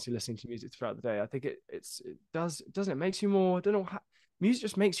always constantly listening to music throughout the day. I think it doesn't it makes you more. I don't know. Music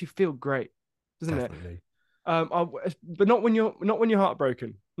just makes you feel great, doesn't Definitely. it? But not when you're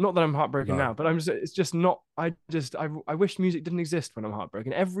heartbroken. Not that I'm heartbroken now, but it's just not. I wish music didn't exist when I'm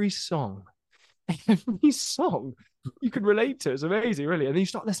heartbroken. Every song you could relate to. It's amazing, really. And then you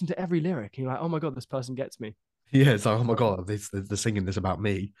start listening to every lyric, and you're like, oh my god, this person gets me. Yeah, it's like, oh my god, they're singing this about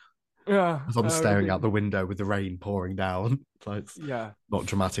me. Yeah, as I'm staring out the window with the rain pouring down. Like, yeah, not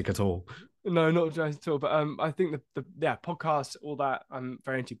dramatic at all. No, not dramatic at all. But I think the podcast, all that, I'm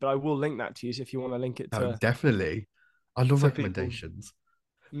very into. But I will link that to you if you want to link it to. Definitely, I love recommendations.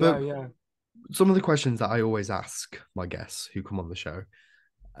 But yeah. Some of the questions that I always ask my guests who come on the show,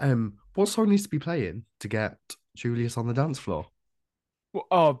 what song needs to be playing to get Julius on the dance floor?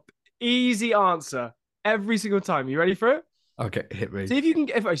 Oh, easy answer every single time. You ready for it? Okay, hit me. See if you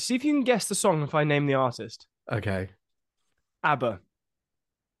can guess the song if I name the artist. Okay. ABBA.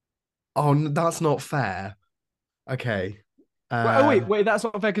 Oh, that's not fair. Okay. Wait, that's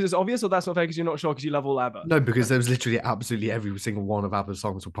not fair because it's obvious, or that's not fair because you're not sure because you love all ABBA? No, because there was literally absolutely every single one of ABBA's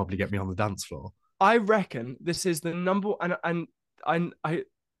songs will probably get me on the dance floor. I reckon this is the number, and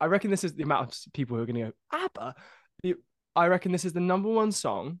I reckon this is the amount of people who are going to go, ABBA? I reckon this is the #1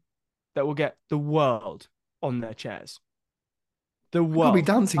 song that will get the world on their chairs. The world. It'll be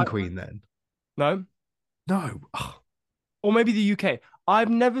Dancing Queen then. No. Oh. Or maybe the UK. I've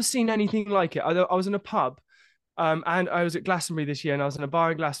never seen anything like it. I was in a pub, and I was at Glastonbury this year, and I was in a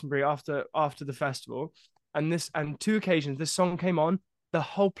bar in Glastonbury after the festival, and 2 occasions this song came on. The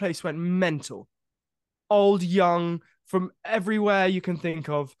whole place went mental. Old, young, from everywhere you can think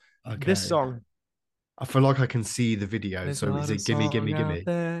of. Okay. This song. I feel like I can see the video. There's so is it Gimme, Gimme, Gimme?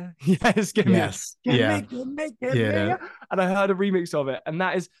 Yes, Gimme. Yes. Yeah. Gimme. And I heard a remix of it. And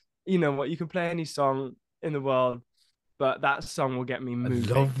that is, you know what, you can play any song in the world, but that song will get me I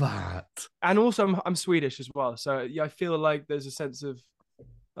moving. love that. And also, I'm Swedish as well, so yeah, I feel like there's a sense of,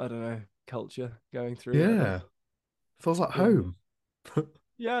 I don't know, culture going through. Yeah. Feels like Yeah. home.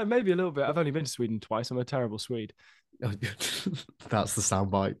 Yeah, maybe a little bit. I've only been to Sweden twice. I'm a terrible Swede. That's the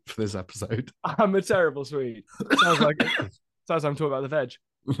soundbite for this episode. I'm a terrible Swede. Sounds like I'm talking about the veg.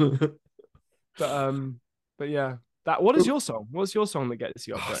 But yeah. What is your song? What's your song that gets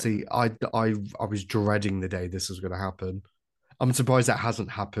you up there? See, I was dreading the day this was going to happen. I'm surprised that hasn't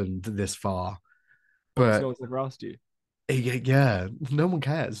happened this far. But no one's ever asked you. Yeah, no one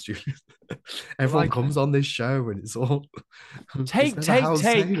cares, Julius. Everyone comes on this show and it's all take.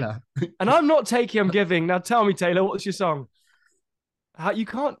 Taylor. And I'm not taking, I'm giving. Now tell me, Taylor, what's your song? You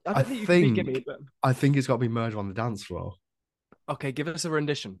can't. I don't think you can be giving. But... I think it's got to be Murder on the Dance Floor. Okay, give us a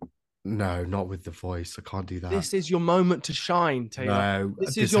rendition. No, not with the voice. I can't do that. This is your moment to shine, Taylor. No,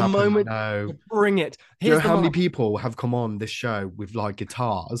 this is your moment. No, to bring it. Do you know how many people have come on this show with like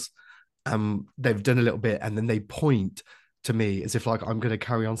guitars? They've done a little bit and then they point to me as if like I'm going to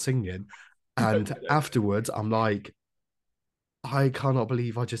carry on singing, and afterwards I'm like, I cannot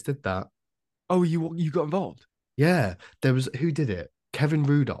believe I just did that. Oh, you got involved? Yeah, there was, who did it? Kevin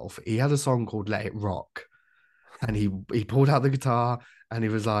Rudolph. He had a song called Let It Rock, and he pulled out the guitar and he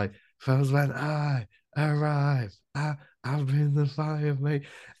was like, first when I arrive, I'll bring the fire of me.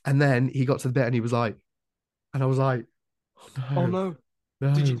 And then he got to the bit and he was like, and I was like, oh no.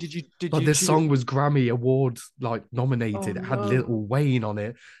 No. Did you this song was Grammy Award like nominated. It had Lil Wayne on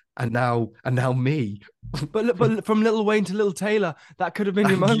it, and now me. But from Lil Wayne to Lil Taylor, that could have been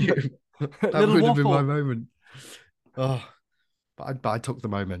your moment. That would have been my moment. Oh, but I took the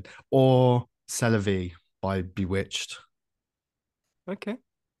moment. Or C'est la Vie by Bewitched. Okay,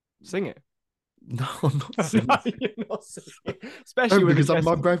 sing it. No, I'm not singing. No, you're not singing. Especially because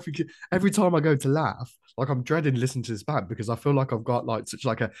my breath. Every time I go to laugh, like I'm dreading listening to this back because I feel like I've got like such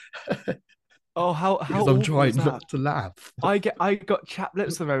like a. Oh, how I'm trying not to laugh. I got chapped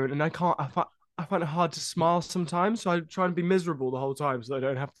lips at the moment, and I can't. I find it hard to smile sometimes, so I try and be miserable the whole time, so I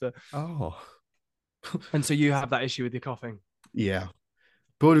don't have to. Oh. And so you have that issue with your coughing. Yeah,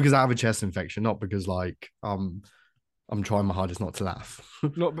 but because I have a chest infection, not because like I'm trying my hardest not to laugh.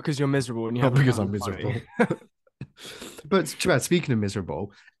 Not because you're miserable. And not because I'm miserable. But speaking of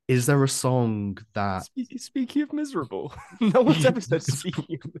miserable, is there a song that... Speaking of miserable, no one's ever said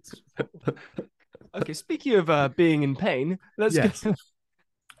speaking of miserable. Okay, speaking of being in pain, let's get...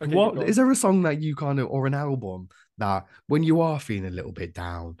 Okay, is there a song that you kind of, or an album that when you are feeling a little bit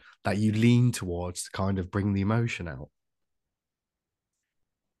down, that you lean towards to kind of bring the emotion out?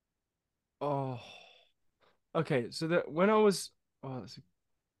 Oh... Okay, so that when I was,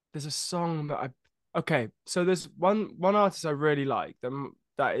 there's a song that so there's one artist I really like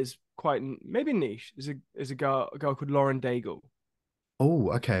that is quite maybe niche is a girl called Lauren Daigle.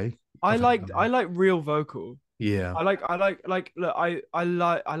 Oh, okay. I like real vocal. Yeah. I like look,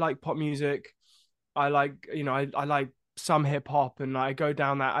 I like pop music. I like, I like some hip hop, and I go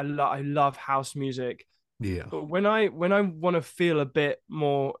down that. I love house music. Yeah. But when I want to feel a bit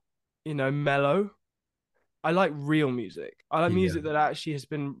more, mellow, I like real music. I like music that actually has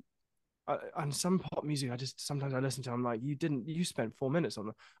been, and some pop music. Sometimes I listen to. I'm like, you spent 4 minutes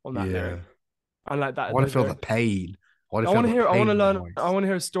on that lyric. I like that. I want to feel the pain. I want to hear. I want to learn. I want to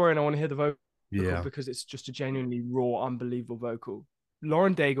hear a story, and I want to hear the vocal. Yeah. Because it's just a genuinely raw, unbelievable vocal.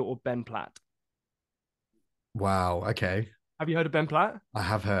 Lauren Daigle or Ben Platt. Wow. Okay. Have you heard of Ben Platt? I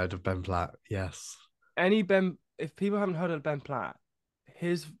have heard of Ben Platt. Yes. If people haven't heard of Ben Platt,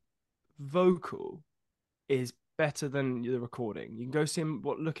 his vocal is better than the recording. You can go see him,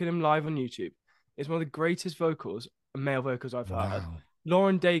 look at him live on YouTube. It's one of the greatest male vocals I've heard.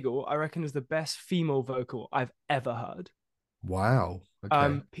 Lauren Daigle, I reckon, is the best female vocal I've ever heard. Wow.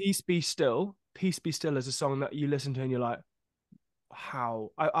 Okay. Peace Be Still. Peace Be Still is a song that you listen to and you're like, how?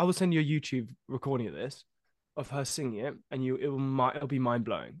 I will send you a YouTube recording of this, of her singing it, and it'll be mind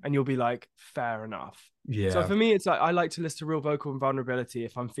blowing, and you'll be like, fair enough. Yeah. So for me, it's like I like to listen to real vocal and vulnerability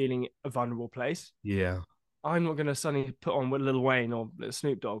if I'm feeling a vulnerable place. Yeah. I'm not gonna suddenly put on with Lil Wayne or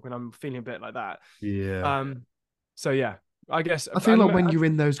Snoop Dogg when I'm feeling a bit like that. Yeah. So yeah, I guess I feel like when you're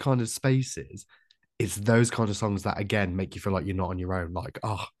in those kind of spaces, it's those kind of songs that again make you feel like you're not on your own. Like,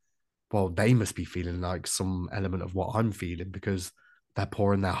 oh, well, they must be feeling like some element of what I'm feeling because they're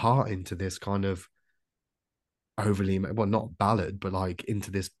pouring their heart into this kind of overly, well, not ballad, but like into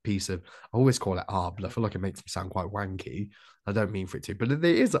this piece of, I always call it art, but I feel like it makes them sound quite wanky. I don't mean for it to, but it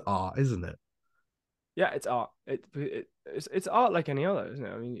is art, isn't it? Yeah, it's art. It's art like any other, isn't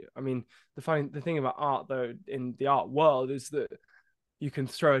it? I mean, the thing about art though in the art world is that you can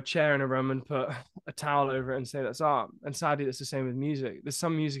throw a chair in a room and put a towel over it and say that's art. And sadly, it's the same with music. There's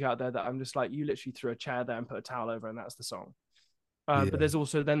some music out there that I'm just like, you literally threw a chair there and put a towel over, and that's the song. But there's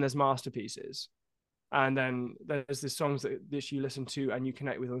also there's masterpieces, and then there's the songs that you listen to and you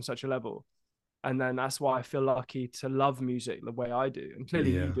connect with on such a level. And then that's why I feel lucky to love music the way I do, and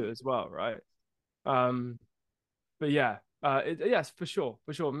clearly you do as well, right? But yeah, yes, for sure.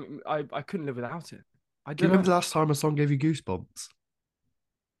 I couldn't live without it. Do you remember the last time a song gave you goosebumps?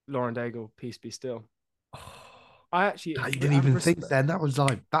 Lauren Daigle, Peace Be Still. I actually, you didn't even think then. That was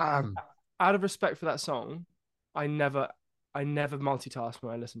like, bam. Out of respect for that song, I never multitask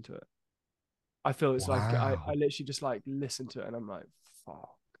when I listen to it. I feel it's like I literally just like listen to it and I'm like, fuck.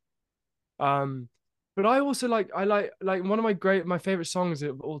 But I also like one of my favorite songs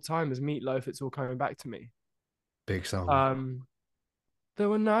of all time is Meatloaf, It's All Coming Back to Me. Big song. There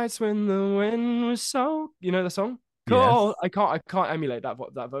were nights when the wind was so, you know the song? Cool. Yes. I can't emulate that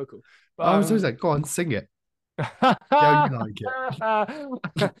vocal. But I was always like, go on, sing it. Yeah, you like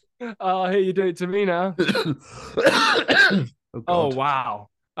it. Oh, here you do it to me now. Oh wow.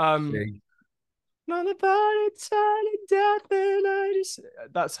 Not about it, turning death, and I just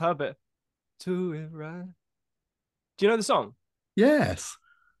that's her bit. To it right. Do you know the song? Yes.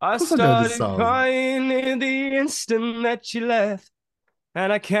 I started crying in the instant that you left,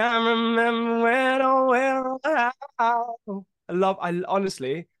 and I can't remember when or where or how. I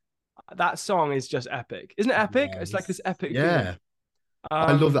honestly, that song is just epic. Isn't it epic? Yes. It's like this epic feeling.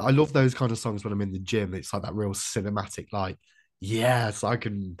 I love that. I love those kind of songs when I'm in the gym. It's like that real cinematic, like, yes, I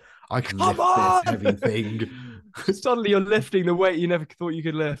can lift this heavy thing. Suddenly you're lifting the weight you never thought you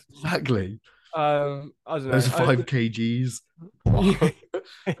could lift. Exactly. I don't know. Those 5 kgs.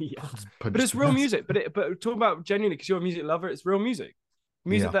 Yeah. But it's real music. But talk about genuinely, because you're a music lover, it's real music.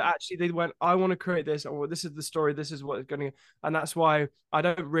 Music that actually they went, I want to create this, or this is the story, this is what it's going to, and that's why I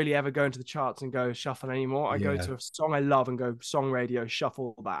don't really ever go into the charts and go shuffle anymore. I go to a song I love and go song radio,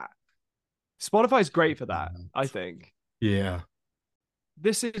 shuffle that. Spotify is great for that, I think. Yeah.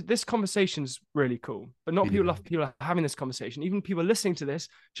 This conversation's really cool, but not people are having this conversation. Even people listening to this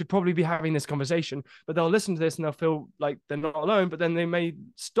should probably be having this conversation, but they'll listen to this and they'll feel like they're not alone, but then they may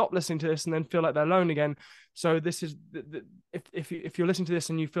stop listening to this and then feel like they're alone again. So this is if you're listening to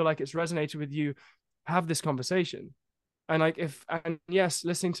this and you feel like it's resonated with you, have this conversation. And yes,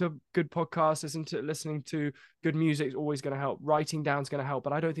 listening to good podcasts, listening to good music is always going to help. Writing down is going to help,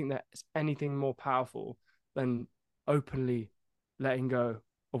 but I don't think there's anything more powerful than openly letting go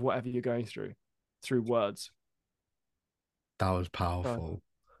of whatever you're going through words. That was powerful.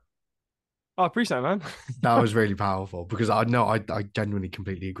 I appreciate it, man. That was really powerful, because I know I genuinely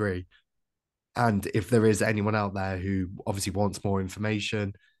completely agree. And if there is anyone out there who obviously wants more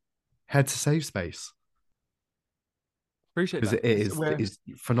information, head to Safe Space. Appreciate that. It is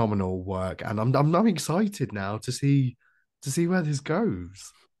phenomenal work, and I'm excited now to see where this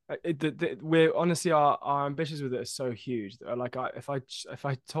goes. We're honestly our ambitions with it are so huge. Like if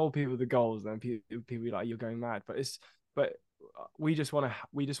I told people the goals, then people would be like, "You're going mad." But we just want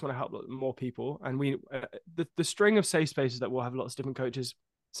to help more people, and we the string of safe spaces that we'll have lots of different coaches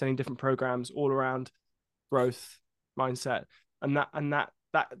sending different programs all around growth mindset, and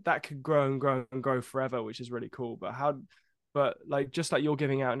that could grow and grow and grow forever, which is really cool. But like just like you're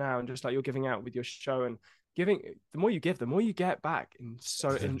giving out now, and just like you're giving out with your show and giving, the more you give, the more you get back in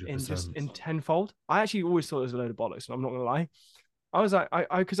tenfold. I actually always thought it was a load of bollocks, and I'm not gonna lie. I was like,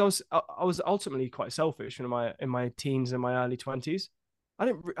 because I was ultimately quite selfish in my teens and my early 20s.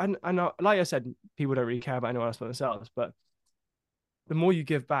 I like I said, people don't really care about anyone else but themselves. But the more you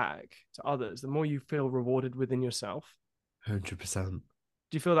give back to others, the more you feel rewarded within yourself. 100%. Do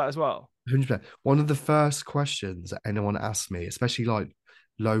you feel that as well? 100%. One of the first questions that anyone asked me, especially like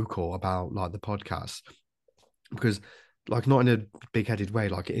local, about like the podcast, because like not in a big-headed way,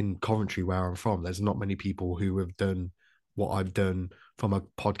 like in Coventry where I'm from, there's not many people who have done what I've done from a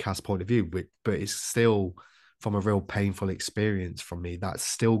podcast point of view, but it's still from a real painful experience from me that's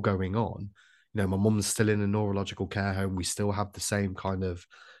still going on. You know, my mum's still in a neurological care home. We still have the same kind of,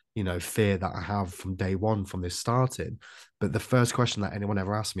 you know, fear that I have from day one from this starting. But the first question that anyone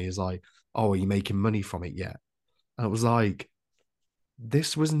ever asked me is like, "Oh, are you making money from it yet?" And it was like,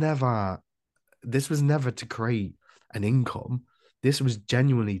 this was never to create an income. This was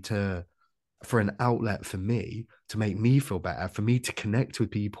genuinely for an outlet for me, to make me feel better, for me to connect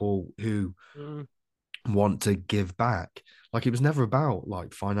with people who want to give back. Like, it was never about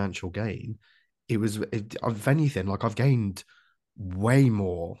like financial gain. If anything, like I've gained way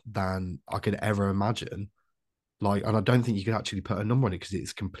more than I could ever imagine. Like, and I don't think you could actually put a number on it, because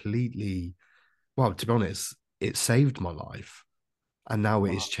it's completely, well, to be honest, it saved my life. And now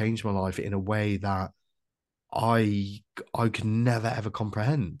it has Wow. changed my life in a way that I I could never ever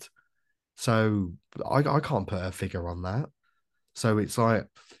comprehend. So I can't put a figure on that. So it's like,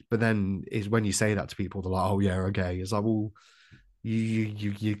 but then is when you say that to people, they're like, "Oh yeah, okay." It's like, well,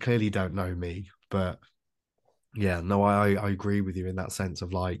 you clearly don't know me, but yeah, no, I agree with you in that sense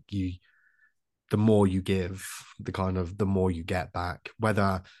of like the more you give, the more you get back.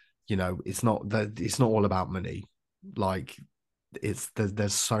 Whether it's not all about money. Like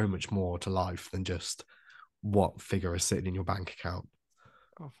there's so much more to life than just what figure is sitting in your bank account.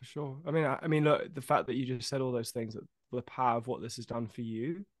 Oh, for sure. I mean, look, the fact that you just said all those things, that the power of what this has done for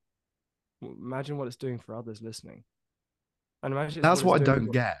you, imagine what it's doing for others listening. And imagine it's That's what it's what I doing don't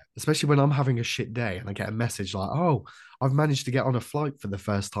for. get, especially when I'm having a shit day and I get a message like, "Oh, I've managed to get on a flight for the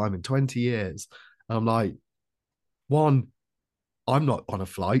first time in 20 years." And I'm like, one, I'm not on a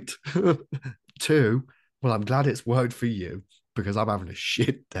flight. Two, well, I'm glad it's worked for you because I'm having a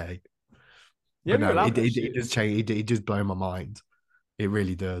shit day. Yeah, But but you're no, allowed that it shit. does change. It does blow my mind. It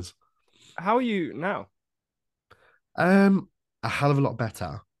really does. How are you now? Um, a hell of a lot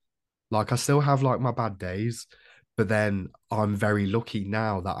better. Like I still have like my bad days, but then I'm very lucky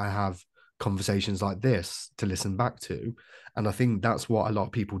now that I have conversations like this to listen back to. And I think that's what a lot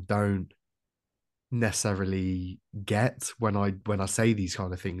of people don't necessarily get when I say these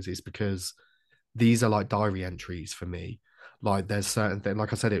kind of things, is because these are like diary entries for me. Like there's certain things,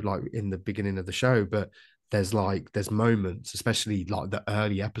 like I said it like in the beginning of the show, but there's moments, especially like the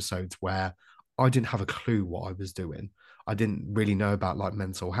early episodes, where I didn't have a clue what I was doing. I didn't really know about like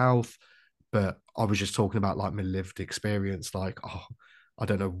mental health, but I was just talking about like my lived experience, like, oh, I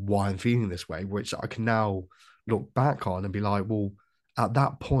don't know why I'm feeling this way, which I can now look back on and be like, well, at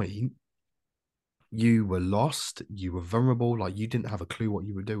that point, you were lost, you were vulnerable, like you didn't have a clue what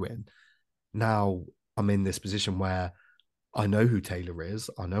you were doing. Now I'm in this position where I know who Taylor is,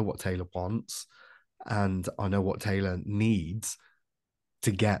 I know what Taylor wants, and I know what Taylor needs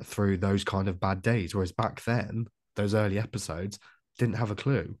to get through those kind of bad days. Whereas back then, those early episodes didn't have a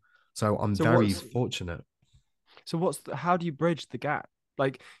clue. So I'm So very what's fortunate. how do you bridge the gap?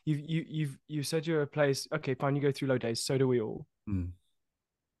 Like you said you're a place. Okay, fine. You go through low days. So do we all. Mm,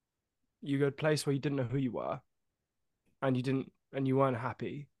 You go to a place where you didn't know who you were, and you weren't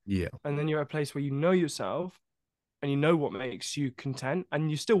happy, yeah, and then you're at a place where you know yourself, and you know what makes you content, and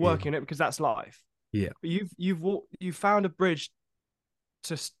you're still yeah, working on it because that's life. yeah, But you've found a bridge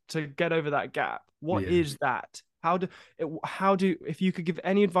to get over that gap. What yeah. is that? How do if you could give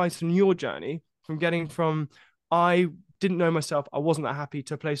any advice on your journey from getting from I didn't know myself, I wasn't that happy,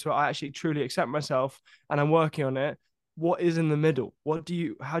 to a place where I actually truly accept myself and I'm working on it. What is in the middle? How do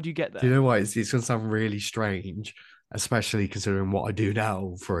you get Do you there? know what? It's going to sound really strange, especially considering what I do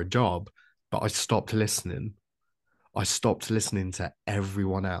now for a job, but I stopped listening. I stopped listening to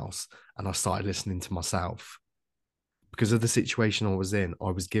everyone else and I started listening to myself. Because of the situation I was in,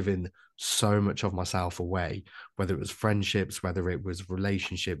 I was giving so much of myself away, whether it was friendships, whether it was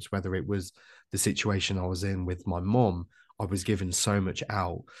relationships, whether it was the situation I was in with my mum. I was giving so much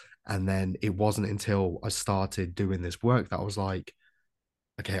out. And then it wasn't until I started doing this work that I was like,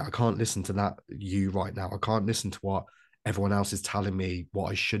 okay, I can't listen to that you right now. I can't listen to what everyone else is telling me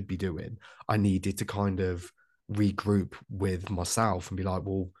what I should be doing. I needed to kind of regroup with myself and be like,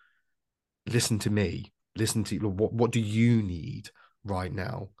 well, listen to me. Listen to what do you need right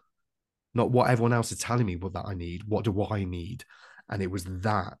now? Not what everyone else is telling me what that I need. What do I need? And it was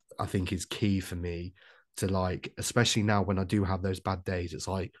that I think is key for me to like, especially now when I do have those bad days, it's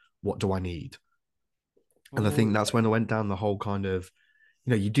like, what do I need? And I Oh, think that's when I went down the whole kind of,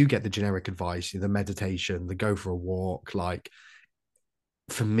 you do get the generic advice, the meditation, the go for a walk. Like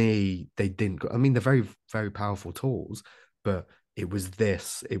for me, they didn't. I mean, they're very, very powerful tools, but it was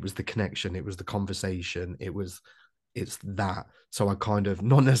the connection, it was the conversation, it's that. So I kind of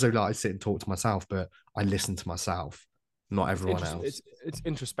not necessarily like I sit and talk to myself, but I listen to myself, not it's everyone interest else. it's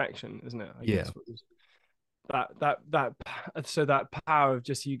introspection, isn't it? I Yeah, guess that so that power of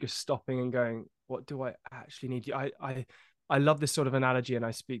just you just stopping and going, what do I actually need? I love this sort of analogy, and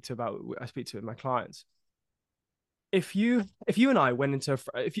I speak to it with my clients. If you and I went into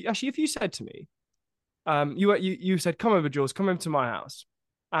if you said to me, you said, come over, Jules, come over to my house,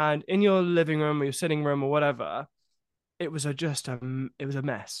 and in your living room or your sitting room or whatever, it was a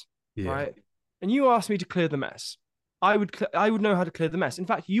mess, yeah, right? And you asked me to clear the mess. I would know how to clear the mess. In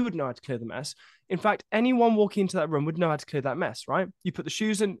fact, you would know how to clear the mess. In fact, anyone walking into that room would know how to clear that mess, right? You put the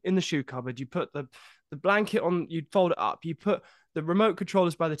shoes in the shoe cupboard, you put the blanket on, you'd fold it up, you put the remote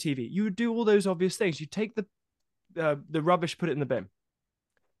controllers by the TV. You would do all those obvious things. You take the rubbish, put it in the bin,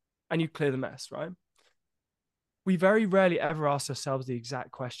 and you clear the mess, right? we very rarely ever ask ourselves the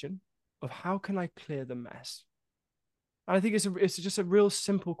exact question of how can I clear the mess? And I think it's just a real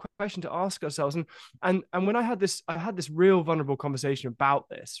simple question to ask ourselves. And when I had this real vulnerable conversation about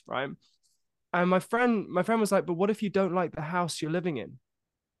this, right? And my friend was like, but what if you don't like the house you're living in?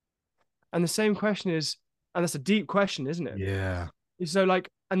 And the same question is, and that's a deep question, isn't it? Yeah. So like,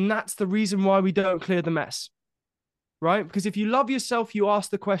 and that's the reason why we don't clear the mess, right? Because if you love yourself, you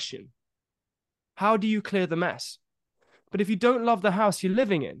ask the question, how do you clear the mess? But if you don't love the house you're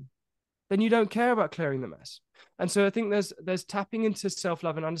living in, then you don't care about clearing the mess. And so I think there's tapping into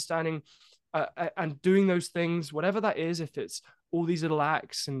self-love and understanding and doing those things, whatever that is, if it's all these little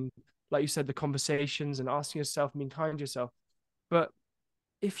acts and like you said, the conversations and asking yourself, being kind to yourself. But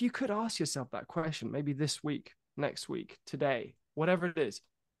if you could ask yourself that question, maybe this week, next week, today, whatever it is,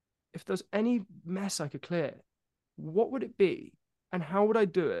 if there's any mess I could clear, what would it be? And how would I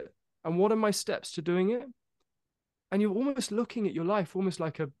do it? And what are my steps to doing it? And you're almost looking at your life almost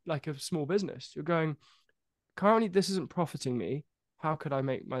like a small business. You're going, currently this isn't profiting me. How could I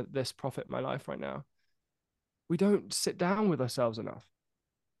make this profit my life right now? We don't sit down with ourselves enough.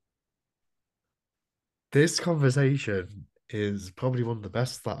 This conversation is probably one of the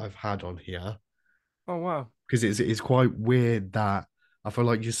best that I've had on here. Oh wow. Because it's quite weird that I feel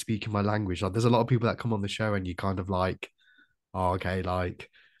like you're speaking my language. Like there's a lot of people that come on the show and you kind of like, oh, okay, like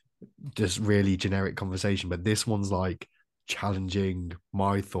just really generic conversation. But this one's like challenging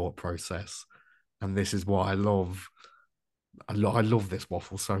my thought process. And this is what I love. I love this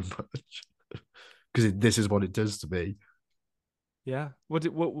waffle so much. Because this is what it does to me. Yeah. What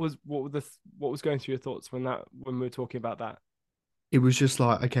was going through your thoughts when we were talking about that? It was just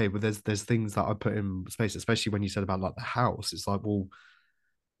like, okay, well, there's things that I put in space, especially when you said about like the house. It's like, well,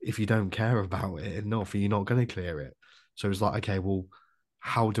 if you don't care about it enough, you're not going to clear it. So it's like, okay, well,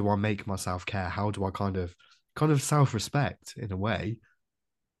 how do I make myself care? How do I kind of self-respect in a way?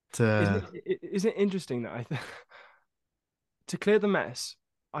 Isn't it interesting that to clear the mess,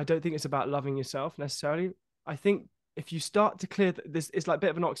 I don't think it's about loving yourself necessarily. I think if you start to clear this, it's like a bit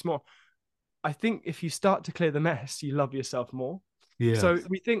of an oxymoron. I think if you start to clear the mess, you love yourself more. Yeah. So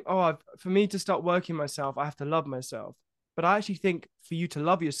we think, for me to start working myself, I have to love myself. But I actually think for you to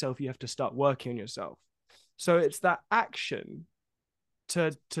love yourself, you have to start working on yourself. So it's that action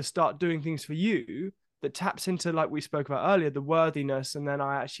to start doing things for you that taps into, like we spoke about earlier, the worthiness. And then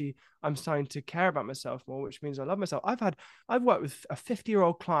I'm starting to care about myself more, which means I love myself. I've worked with a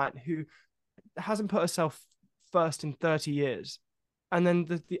 50-year-old client who hasn't put herself first in 30 years. And then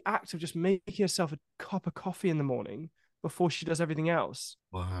the act of just making herself a cup of coffee in the morning before she does everything else.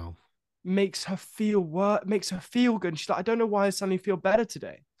 Wow. Makes her feel good. And she's like, I don't know why I suddenly feel better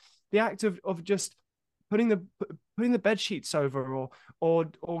today. The act of just putting the bed sheets over or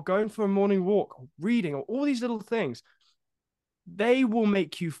going for a morning walk, or reading, or all these little things, they will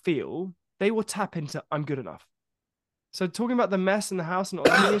tap into I'm good enough. So talking about the mess in the house and not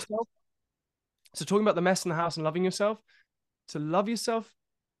loving yourself. So talking about the mess in the house and loving yourself, to love yourself,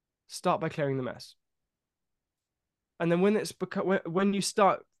 start by clearing the mess. And then when you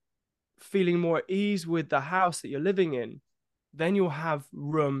start feeling more at ease with the house that you're living in, then you'll have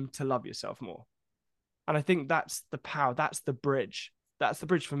room to love yourself more. And I think that's the power. That's the bridge. That's the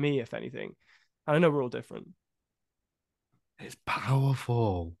bridge for me, if anything. And I know we're all different. It's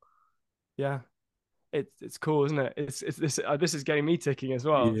powerful. Yeah. It's cool, isn't it? This is getting me ticking as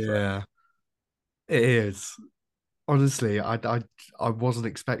well. Yeah. So. It is. Honestly, I wasn't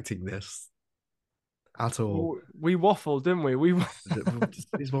expecting this at all. Well, we waffled, didn't we?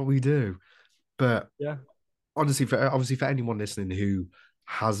 It's what we do. But yeah, honestly, for anyone listening who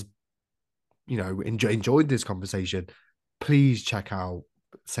has, enjoyed this conversation, please check out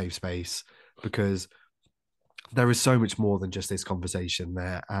Safe Space, because there is so much more than just this conversation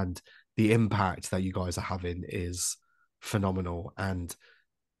there, and the impact that you guys are having is phenomenal. And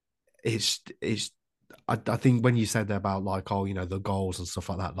I think when you said that about like, the goals and stuff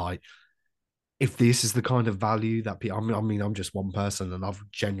like that, like if this is the kind of value that people, I'm just one person and I've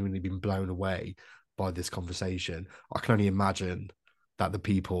genuinely been blown away by this conversation. I can only imagine that the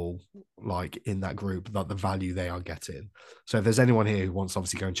people like in that group, that the value they are getting. So if there's anyone here who wants to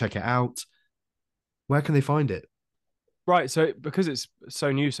obviously go and check it out, where can they find it? Right. So because it's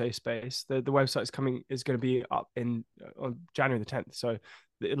so new, Safe Space, the website is going to be up on January the 10th. So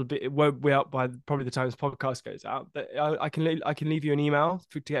it won't be up by probably the time this podcast goes out. But I can leave you an email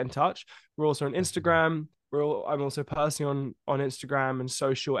to get in touch. We're also on Instagram. I'm also personally on Instagram and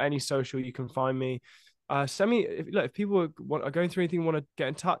social. Any social you can find me. Send me if people are going through anything, want to get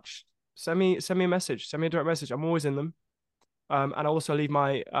in touch. Send me a message. Send me a direct message. I'm always in them. And I also leave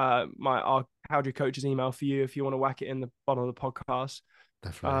our Cowdrey coach's email for you if you want to whack it in the bottom of the podcast.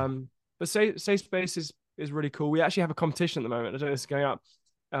 Definitely. But Safe Space is really cool. We actually have a competition at the moment. I don't know if it's going up.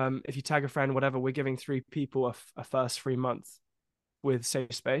 If you tag a friend, whatever, we're giving 3 people a first free month with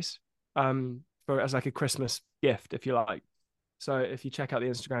Safe Space as like a Christmas gift, if you like. So if you check out the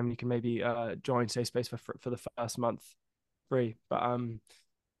Instagram, you can maybe join Safe Space for the first month free. But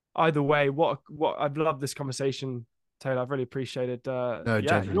either way, what I've loved this conversation, Taylor. I've really appreciated No,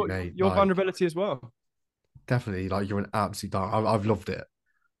 genuinely, mate. your Like, vulnerability as well. definitely, like you're an absolute dog. I've loved it.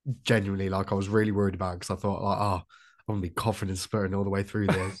 Genuinely, like I was really worried about because I thought like, oh, I'm gonna be coughing and spurting all the way through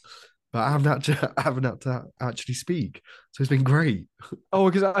this. But I haven't had to actually speak. So it's been great. Oh,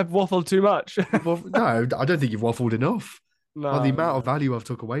 because I've waffled too much. Well, no, I don't think you've waffled enough. Like the No, amount of value I've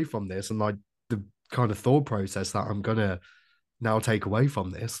took away from this and like the kind of thought process that I'm gonna now take away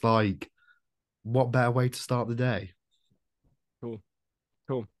from this, like what better way to start the day?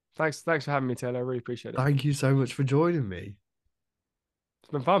 cool. Thanks for having me, Taylor. I really appreciate it. Thank you so much for joining me.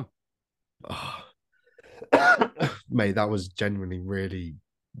 It's been fun. Oh. Mate, that was genuinely really,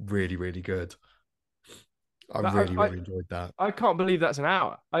 really, really good. I really enjoyed that. I can't believe that's an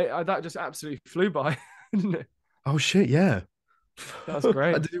hour. I that just absolutely flew by. Didn't it? Oh shit, yeah. That's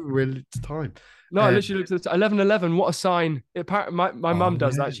great. I didn't even realize the time. No, I literally looked at 11:11. What a sign! My mum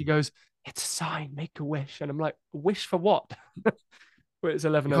does yeah. that. She goes, "It's a sign. Make a wish." And I'm like, "A wish for what?" But it's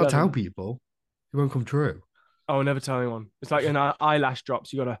You 11:11. can't tell people. It won't come true. Oh, never tell anyone. It's like an eyelash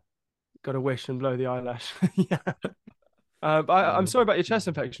drops. You gotta wish and blow the eyelash. Yeah. But I'm sorry about your chest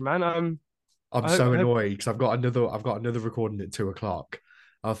infection, man. I'm so annoyed because I've got another recording at 2 o'clock.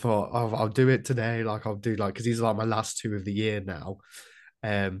 I thought, oh, I'll do it today. Like I'll do like because these are like my last 2 of the year now.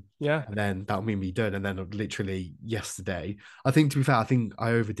 Yeah. And then that'll mean me done. And then literally yesterday, I think to be fair, I think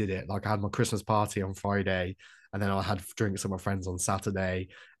I overdid it. Like I had my Christmas party on Friday, and then I had drinks with my friends on Saturday,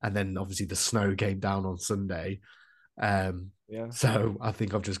 and then obviously the snow came down on Sunday. Yeah. So I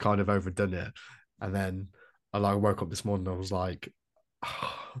think I've just kind of overdone it. And then I like woke up this morning and I was like,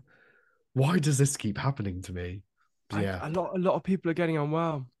 oh, why does this keep happening to me? Yeah. A lot of people are getting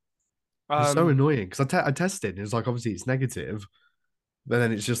unwell. It's so annoying because I tested and it's like obviously it's negative, but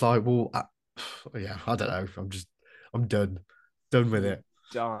then it's just like, well, yeah, I don't know. I'm done with it.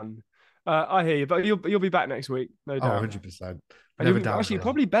 Done. I hear you, but you'll be back next week, no doubt. 100%. And Never doubt. actually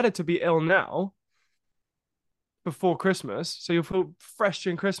probably better to be ill now before Christmas, so you'll feel fresh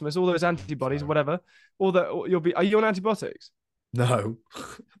in Christmas. All those antibodies, whatever. You'll be. Are you on antibiotics? No.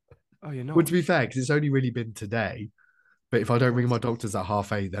 Oh, you're not. Well, to be fair, because it's only really been today. But if I don't ring my doctors at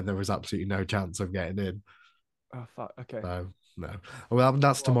 8:30, then there is absolutely no chance of getting in. Oh fuck. Okay. No. Well,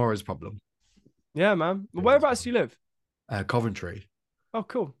 that's tomorrow's problem. Yeah, man. Whereabouts do you live? Coventry. Oh,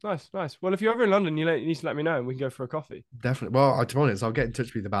 cool. Nice. Well, if you're ever in London, you need to let me know and we can go for a coffee. Definitely. Well, to be honest, I'll get in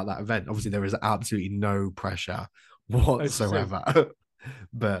touch with you about that event. Obviously, there is absolutely no pressure whatsoever.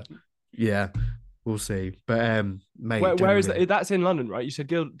 But yeah, we'll see. But mate, where is that? That's in London, right? You said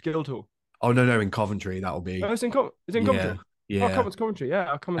Guildhall. Oh no, in Coventry. That'll be. Oh, it's in Coventry. Yeah. Oh, Coventry. Yeah,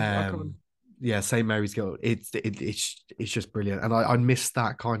 I'll come. Yeah, St Mary's Guild. It's just brilliant, and I miss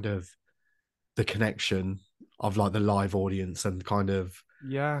that kind of the connection of like the live audience and kind of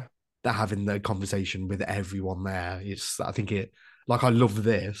that having the conversation with everyone there. I think I love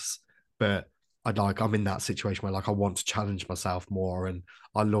this, but I'm in that situation where like I want to challenge myself more, and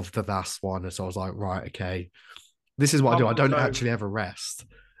I love the last one, and so I was like, right, okay, this is what I do. I don't actually ever rest,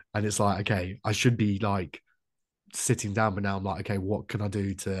 and it's like, okay, I should be like sitting down, but now I'm like, okay, what can I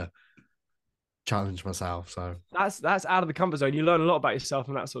do to challenge myself? So that's out of the comfort zone. You learn a lot about yourself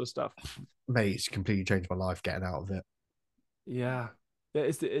and that sort of stuff. Mate, it's completely changed my life getting out of it. Yeah,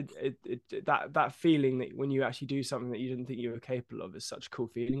 it's that feeling that when you actually do something that you didn't think you were capable of is such a cool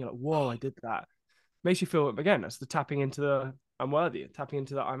feeling. You're like, whoa, I did that. Makes you feel, again, that's the tapping into the I'm worthy, tapping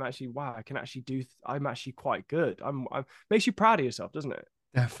into that I'm actually, wow, I can actually do. I'm actually quite good. I'm makes you proud of yourself, doesn't it?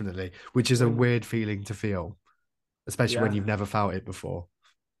 Definitely, which is a weird feeling to feel, especially when you've never felt it before.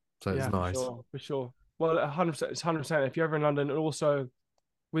 So it's nice. For sure. Well, 100%. It's 100%. If you're ever in London, and also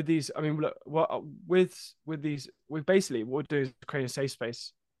with these, I mean, look, with these, we basically what we're doing is create a safe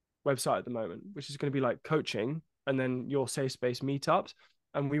space website at the moment, which is going to be like coaching and then your safe space meetups.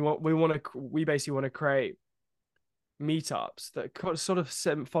 And we basically want to create meetups that sort of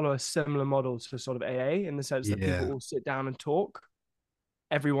follow a similar model to sort of AA in the sense that people all sit down and talk.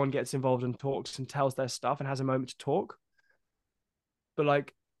 Everyone gets involved and talks and tells their stuff and has a moment to talk. But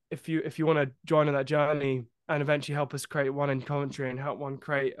like, if you want to join on that journey and eventually help us create one in Coventry and help one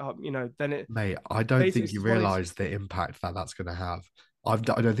create, then it. Mate, I don't think you realise the impact that that's going to have. I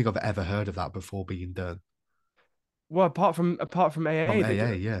don't think I've ever heard of that before being done. Well, apart from AA, they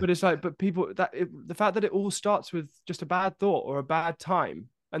do. yeah. But it's like, but people the fact that it all starts with just a bad thought or a bad time,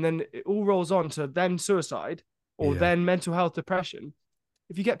 and then it all rolls on to then suicide or then mental health depression.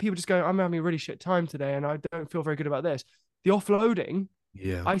 If you get people just going, I'm having a really shit time today, and I don't feel very good about this. The offloading,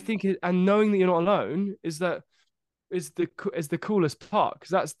 I think, and knowing that you're not alone is the coolest part,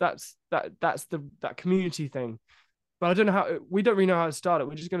 because that's that community thing. But I don't know how. We don't really know how to start it.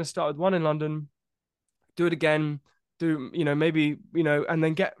 We're just going to start with one in London, do it again. Maybe, and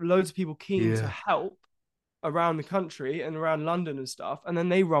then get loads of people keen to help around the country and around London and stuff. And then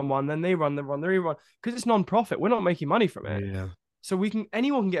they run one, then they run, because it's non-profit. We're not making money from it. Yeah. So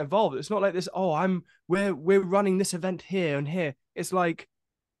anyone can get involved. It's not like this, we're running this event here and here. It's like,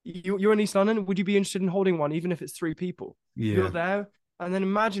 you're in East London. Would you be interested in holding one, even if it's 3 people? Yeah. You're there. And then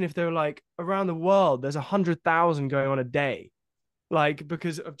imagine if they were like, around the world, there's 100,000 going on a day. Like,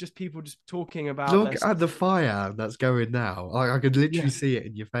 because of just people just talking about. Look at the fire that's going now. I could literally see it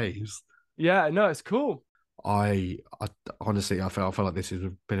in your face. Yeah, no, it's cool. I honestly, I feel like this has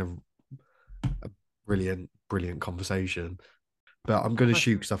been a brilliant conversation. But I'm going to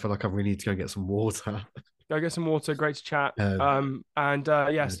shoot because I feel like I really need to go get some water. Go get some water. Great to chat.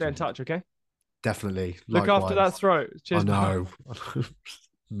 Stay in touch, okay? Definitely. Look after that throat. Cheers. I know.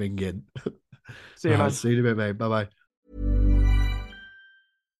 Minging. See you, man. See you in a bit, mate. Bye-bye.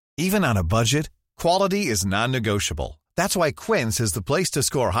 Even on a budget, quality is non-negotiable. That's why Quince is the place to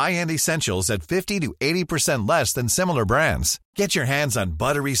score high-end essentials at 50 to 80% less than similar brands. Get your hands on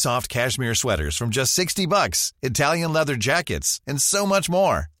buttery soft cashmere sweaters from just $60, Italian leather jackets, and so much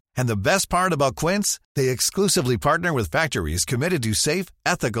more. And the best part about Quince, they exclusively partner with factories committed to safe,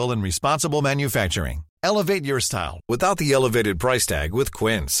 ethical, and responsible manufacturing. Elevate your style without the elevated price tag with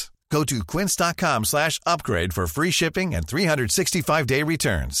Quince. Go to quince.com/upgrade for free shipping and 365-day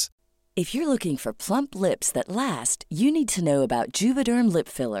returns. If you're looking for plump lips that last, you need to know about Juvederm lip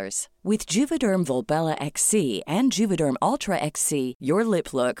fillers. With Juvederm Volbella XC and Juvederm Ultra XC, your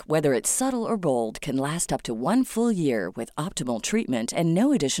lip look, whether it's subtle or bold, can last up to 1 full year with optimal treatment and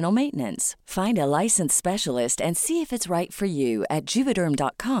no additional maintenance. Find a licensed specialist and see if it's right for you at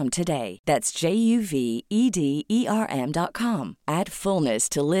Juvederm.com today. That's JUVEDERM.com. Add fullness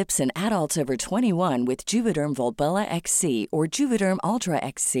to lips in adults over 21 with Juvederm Volbella XC or Juvederm Ultra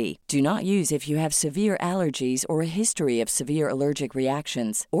XC. Do not use if you have severe allergies or a history of severe allergic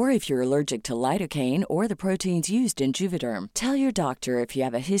reactions, or if you're allergic to lidocaine or the proteins used in Juvederm. Tell your doctor if you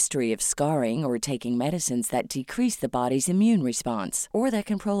have a history of scarring or taking medicines that decrease the body's immune response or that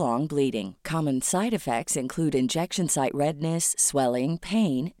can prolong bleeding. Common side effects include injection site redness, swelling,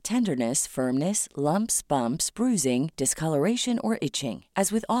 pain, tenderness, firmness, lumps, bumps, bruising, discoloration, or itching.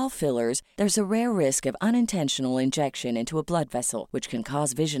 As with all fillers, there's a rare risk of unintentional injection into a blood vessel, which can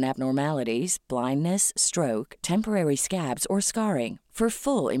cause vision abnormalities, blindness, stroke, temporary scabs, or scarring. For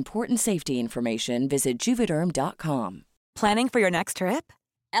full, important safety information, visit Juvederm.com. Planning for your next trip?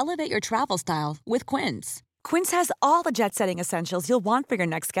 Elevate your travel style with Quince. Quince has all the jet-setting essentials you'll want for your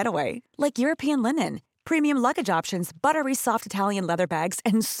next getaway, like European linen, premium luggage options, buttery soft Italian leather bags,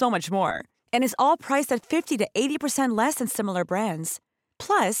 and so much more. And is all priced at 50 to 80% less than similar brands.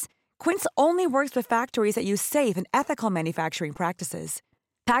 Plus, Quince only works with factories that use safe and ethical manufacturing practices.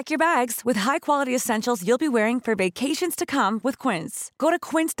 Pack your bags with high-quality essentials you'll be wearing for vacations to come with Quince. Go to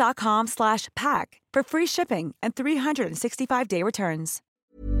quince.com/pack for free shipping and 365-day returns.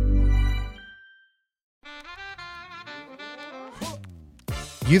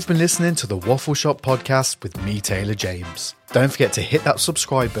 You've been listening to the Waffle Shop podcast with me, Taylor James. Don't forget to hit that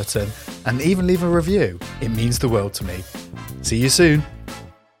subscribe button and even leave a review. It means the world to me. See you soon.